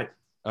running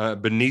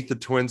beneath the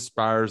Twin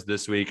Spires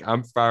this week.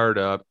 I'm fired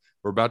up.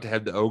 We're about to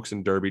have the Oaks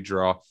and Derby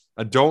draw.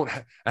 I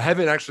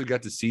haven't actually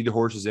got to see the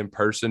horses in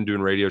person doing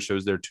radio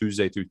shows there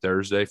Tuesday through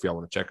Thursday. If y'all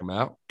want to check them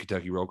out,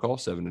 Kentucky Roll Call,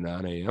 7 to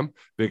 9 a.m.,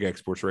 Big X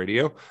Sports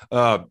Radio.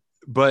 So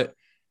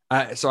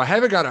I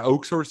haven't got an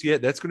Oaks horse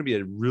yet. That's going to be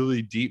a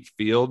really deep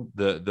field.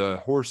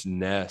 The horse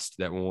Nest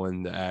that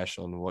won the Ash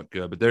on What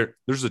Good, but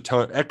there's a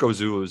ton. Echo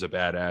Zulu is a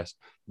badass.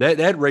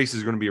 That race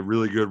is going to be a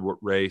really good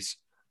race.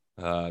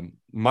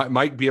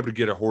 Might be able to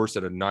get a horse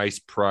at a nice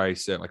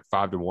price at like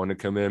 5 to 1 to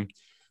come in.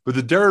 But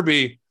the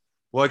Derby,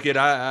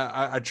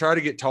 I try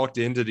to get talked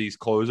into these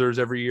closers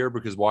every year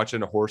because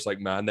watching a horse like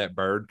Mind That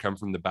Bird come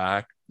from the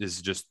back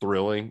is just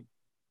thrilling.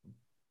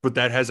 But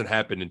that hasn't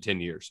happened in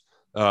 10 years.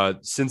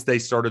 Since they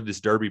started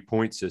this Derby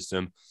point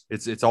system,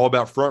 it's all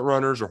about front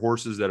runners or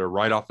horses that are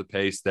right off the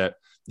pace that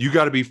you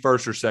got to be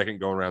first or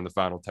second going around the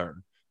final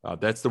turn.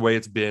 That's the way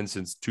it's been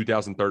since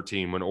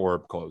 2013 when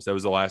Orb closed. That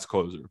was the last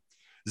closer.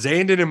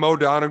 Zandon and Mo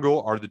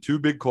Donegal are the 2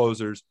 big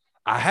closers.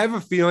 I have a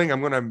feeling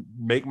I'm going to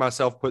make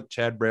myself put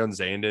Chad Brown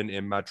Zandon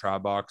in my try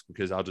box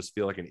because I'll just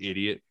feel like an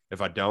idiot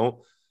if I don't.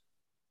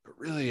 But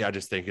really, I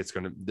just think it's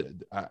going to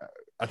 –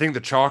 I think the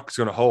chalk's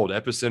going to hold.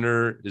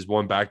 Epicenter has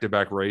won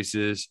back-to-back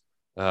races.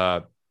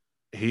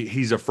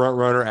 He's a front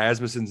runner.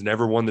 Asmussen's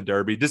never won the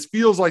Derby. This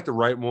feels like the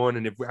right one,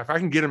 and if I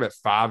can get him at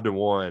 5 to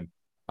 1,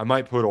 I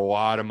might put a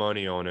lot of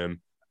money on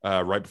him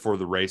right before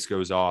the race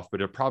goes off, but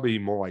it'll probably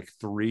be more like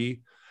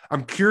 3.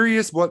 I'm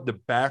curious what the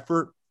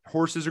Baffert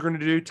horses are going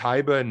to do,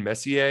 Taiba and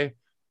Messier,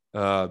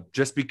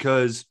 just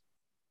because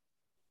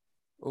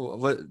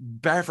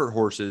Baffert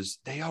horses,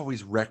 they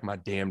always wreck my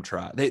damn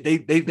try.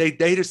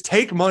 They just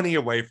take money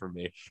away from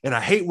me. And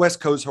I hate West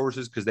Coast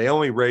horses because they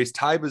only race.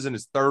 Taiba's in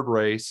his 3rd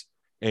race.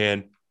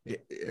 And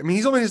I mean,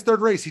 he's only in his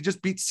 3rd race. He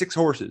just beat 6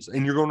 horses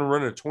and you're going to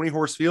run a 20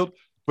 horse field.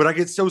 But I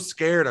get so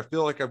scared. I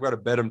feel like I've got to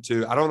bet him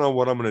too. I don't know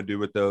what I'm going to do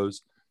with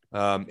those.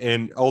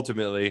 And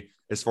ultimately,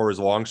 as far as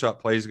long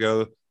shot plays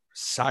go,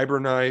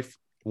 Cyberknife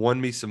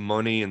won me some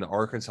money in the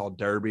Arkansas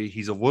Derby.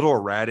 He's a little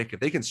erratic. If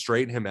they can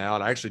straighten him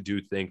out, I actually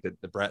do think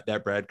that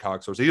that Brad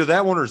Cox horse, either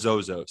that one or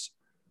Zozos,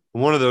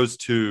 one of those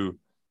 2,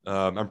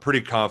 I'm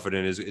pretty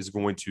confident is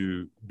going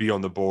to be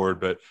on the board.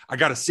 But I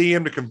got to see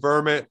him to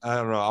confirm it. I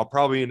don't know. I'll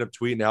probably end up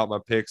tweeting out my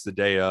picks the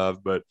day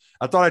of. But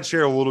I thought I'd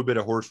share a little bit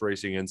of horse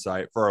racing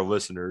insight for our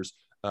listeners.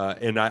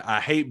 And I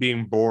hate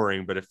being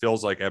boring, but it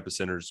feels like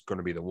Epicenter is going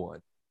to be the one.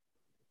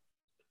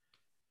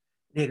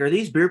 Nick, are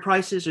these beer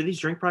prices, are these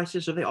drink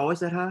prices, are they always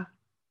that high?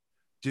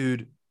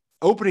 Dude,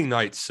 opening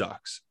night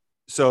sucks.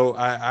 So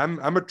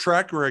I'm a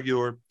track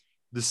regular.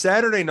 The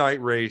Saturday night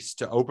race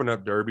to open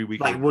up Derby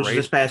weekend, like was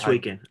this past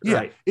weekend. Yeah,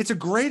 right. It's a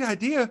great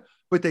idea,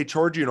 but they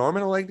charge you an arm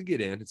and a leg to get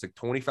in. It's like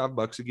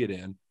 $25 to get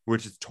in,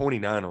 which is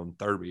 $29 on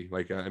Derby.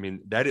 Like, I mean,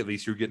 that at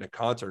least you're getting a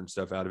concert and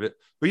stuff out of it.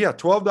 But yeah,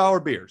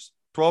 $12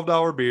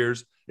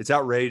 beers. It's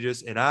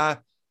outrageous. And I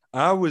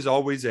was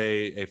always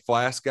a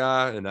flask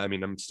guy, and I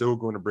mean, I'm still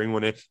going to bring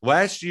one in.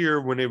 Last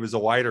year when it was a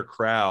lighter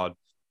crowd,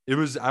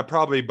 I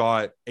probably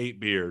bought 8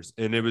 beers,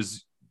 and it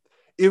was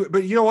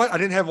But you know what? I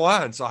didn't have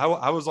line, so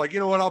I was like, you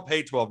know what? I'll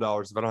pay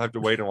 $12 if I don't have to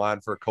wait in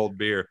line for a cold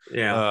beer.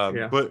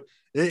 Yeah. But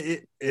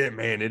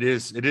man, it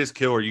is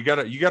killer. You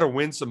gotta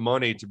win some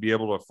money to be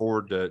able to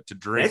afford to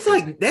drink.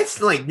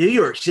 That's like New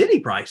York City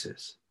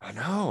prices. I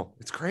know,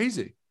 it's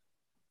crazy,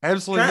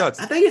 absolutely nuts.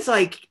 I think it's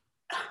like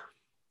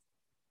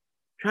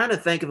trying to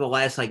think of the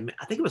last I think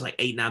it was like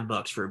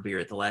 $8-9 for a beer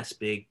at the last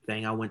big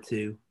thing I went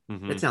to.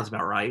 Mm-hmm. That sounds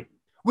about right.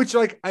 Which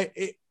I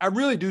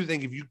really do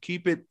think if you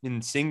keep it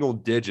in single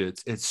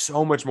digits, it's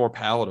so much more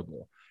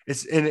palatable.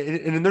 It's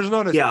and there's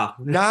not a $9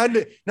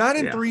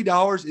 and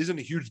 $3 isn't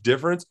a huge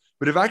difference.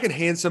 But if I can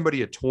hand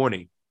somebody a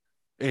 20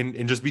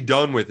 and just be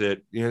done with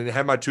it,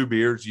 have my 2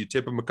 beers, you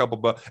tip them a couple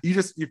bucks,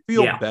 you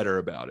feel better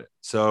about it.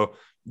 So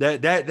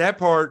that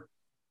part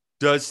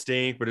does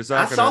stink, but it's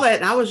not. I saw that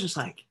and I was just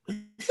like,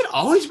 has it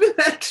always been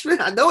that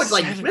expensive? I know it's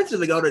like expensive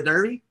to go to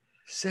Derby.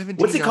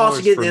 What's it cost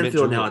to get in the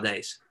infield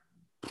nowadays?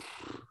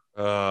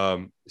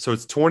 So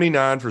it's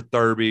 $29 for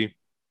Derby.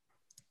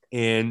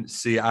 And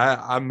see,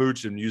 I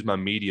mooch and use my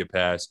media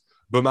pass,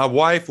 but my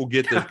wife will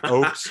get the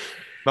Oaks.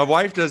 My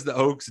wife does the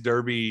Oaks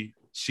Derby.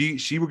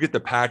 She will get the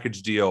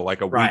package deal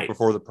like a week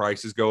before the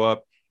prices go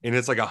up, and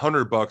it's like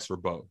 $100 for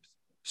both.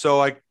 So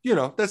like,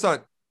 that's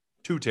not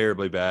too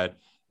terribly bad.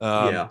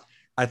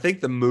 I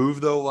think the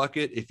move though,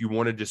 Luckett, if you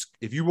want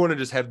to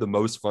just have the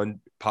most fun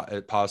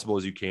possible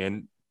as you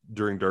can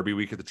during Derby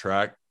week at the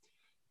track,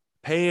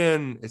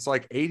 paying it's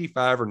like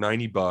 $85 or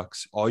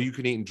 $90 all you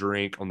can eat and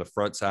drink on the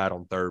front side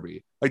on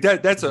Derby. Like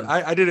that's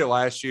I did it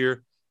last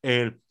year,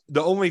 and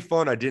the only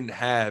fun I didn't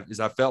have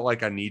is I felt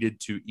like I needed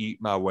to eat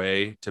my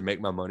way to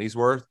make my money's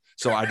worth.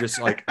 So I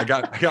just like I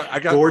got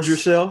gorge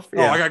yourself.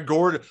 Oh, I got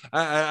gored.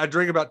 I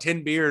drank about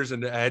 10 beers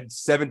and I had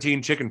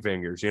 17 chicken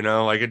fingers,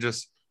 like it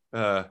just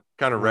kind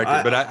of wrecked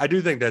it. But I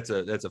do think that's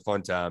a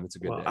fun time. It's a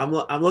good day.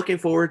 I'm looking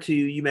forward to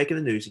you making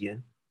the news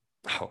again.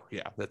 Oh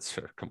yeah, that's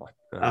come on.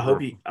 I hope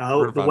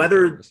the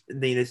weather. I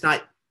mean, it's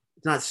not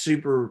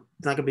super.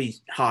 It's not going to be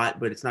hot,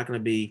 but it's not going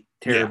to be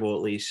terrible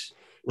at least.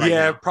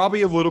 Now.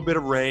 Probably a little bit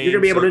of rain. You're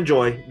going to be able to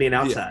enjoy being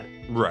outside.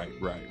 Yeah. Right.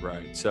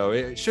 So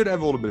it should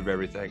have a little bit of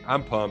everything.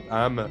 I'm pumped.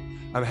 I'm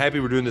happy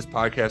we're doing this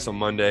podcast on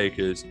Monday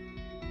because,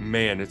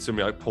 man, it's going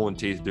to be like pulling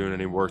teeth doing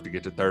any work to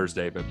get to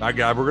Thursday. But by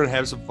God, we're going to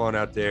have some fun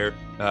out there,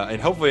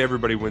 and hopefully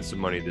everybody wins some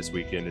money this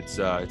weekend. It's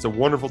a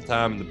wonderful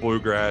time in the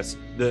bluegrass.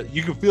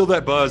 You can feel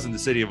that buzz in the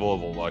city of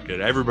Louisville. Like it,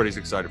 everybody's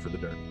excited for the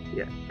Derby.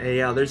 Yeah.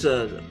 There's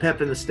a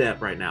pep in the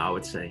step right now, I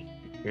would say,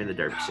 here in the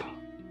Derby City.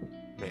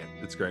 Man,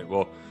 it's great.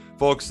 Well,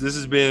 folks, this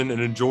has been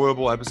an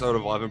enjoyable episode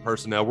of 11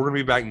 Personnel. We're going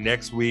to be back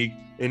next week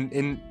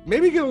and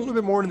maybe get a little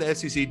bit more into the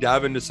SEC,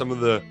 dive into some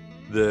of the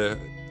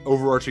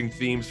overarching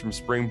themes from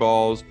spring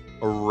balls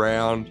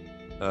around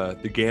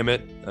the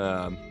gamut.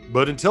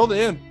 But until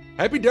then,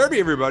 happy Derby,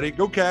 everybody.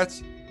 Go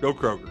Cats, go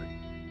Kroger.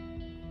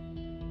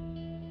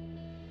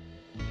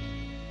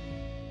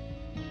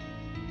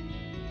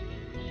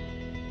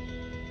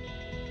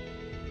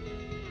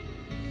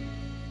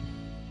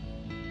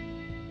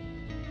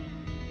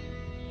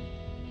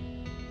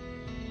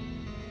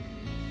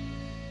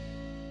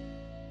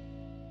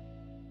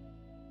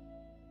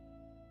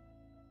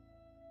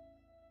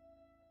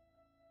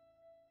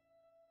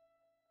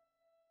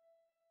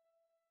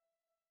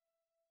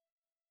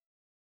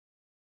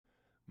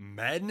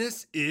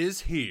 Madness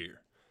is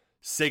here.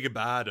 Say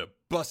goodbye to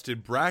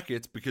busted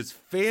brackets because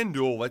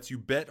FanDuel lets you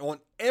bet on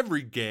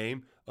every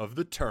game of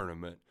the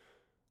tournament.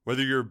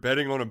 Whether you're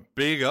betting on a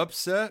big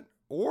upset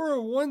or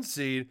a 1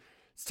 seed,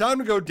 it's time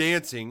to go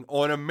dancing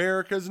on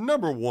America's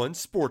 #1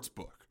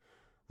 sportsbook.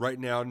 Right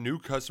now, new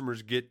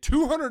customers get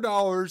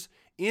 $200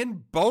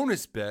 in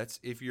bonus bets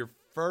if your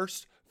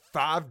first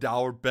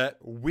 $5 bet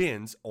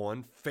wins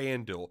on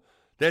FanDuel.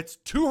 That's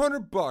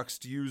 $200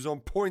 to use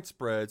on point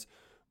spreads,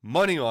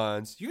 money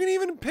lines. You can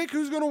even pick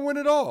who's going to win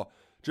it all.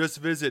 Just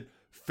visit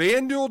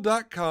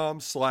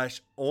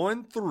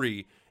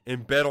FanDuel.com/on3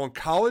 and bet on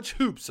college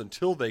hoops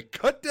until they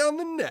cut down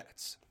the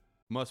nets.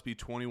 Must be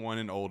 21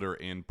 and older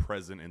and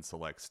present in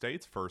select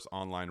states. First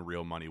online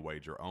real money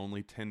wager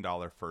only.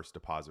 $10 first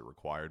deposit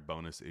required.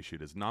 Bonus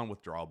issued as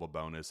non-withdrawable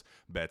bonus.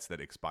 Bets that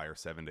expire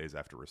 7 days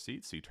after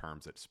receipt. See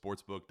terms at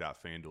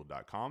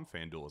sportsbook.fanduel.com.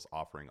 FanDuel is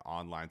offering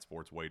online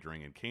sports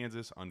wagering in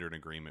Kansas under an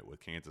agreement with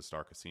Kansas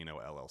Star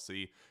Casino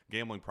LLC.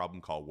 Gambling problem?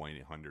 Call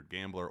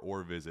 1-800-GAMBLER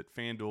or visit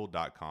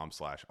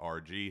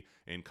fanduel.com/RG.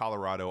 In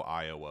Colorado,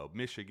 Iowa,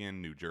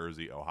 Michigan, New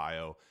Jersey,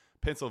 Ohio,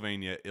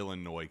 Pennsylvania,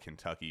 Illinois,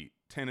 Kentucky,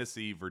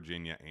 Tennessee,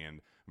 Virginia,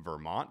 and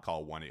Vermont.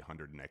 Call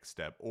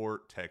 1-800-NEXT-STEP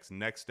or text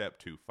NEXT-STEP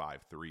to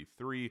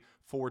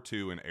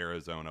 53342. In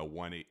Arizona,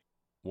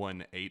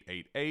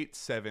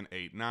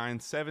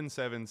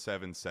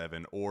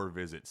 1-888-789-7777 or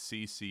visit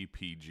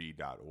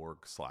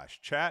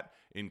ccpg.org/chat.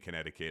 In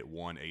Connecticut,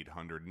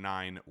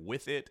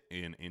 1-800-9-WITH-IT.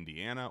 In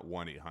Indiana,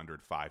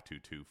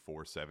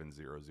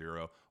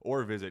 1-800-522-4700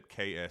 or visit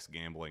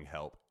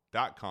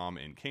ksgamblinghelp.com.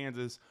 In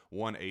Kansas,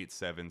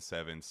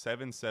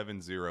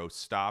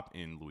 1-877-770-STOP.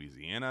 In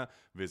Louisiana,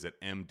 visit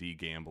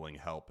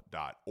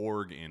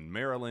mdgamblinghelp.org. In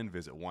Maryland,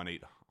 visit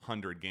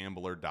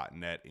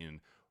 1-800-gambler.net.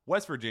 In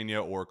West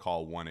Virginia, or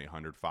call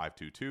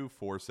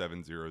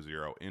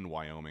 1-800-522-4700. In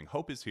Wyoming,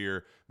 Hope is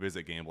here.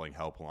 Visit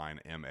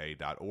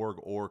gamblinghelplinema.org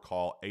or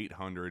call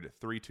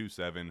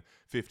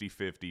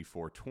 800-327-5050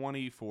 for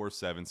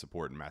 24/7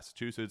 support in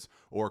Massachusetts,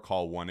 or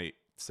call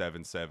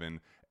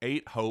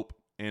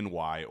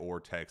 1-877-8-HOPE-NY or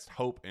text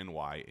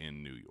HOPE-NY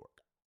in New York.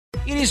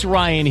 It is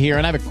Ryan here,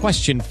 and I have a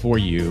question for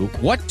you.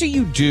 What do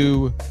you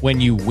do when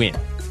you win?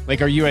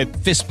 Like, are you a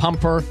fist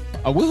pumper,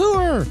 a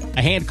woohooer,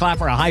 a hand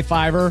clapper, a high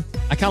fiver?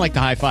 I kind of like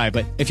the high five,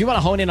 but if you want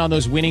to hone in on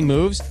those winning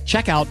moves,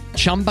 check out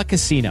Chumba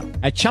Casino.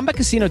 At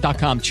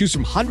ChumbaCasino.com, choose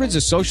from hundreds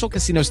of social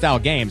casino-style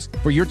games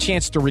for your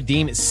chance to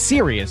redeem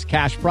serious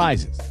cash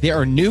prizes. There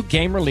are new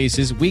game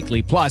releases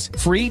weekly, plus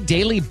free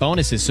daily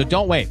bonuses. So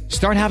don't wait.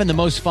 Start having the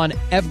most fun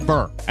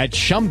ever at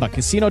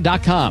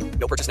ChumbaCasino.com.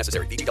 No purchase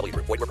necessary. VGW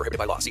Group. Void where prohibited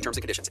by law. See terms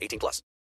and conditions. 18+.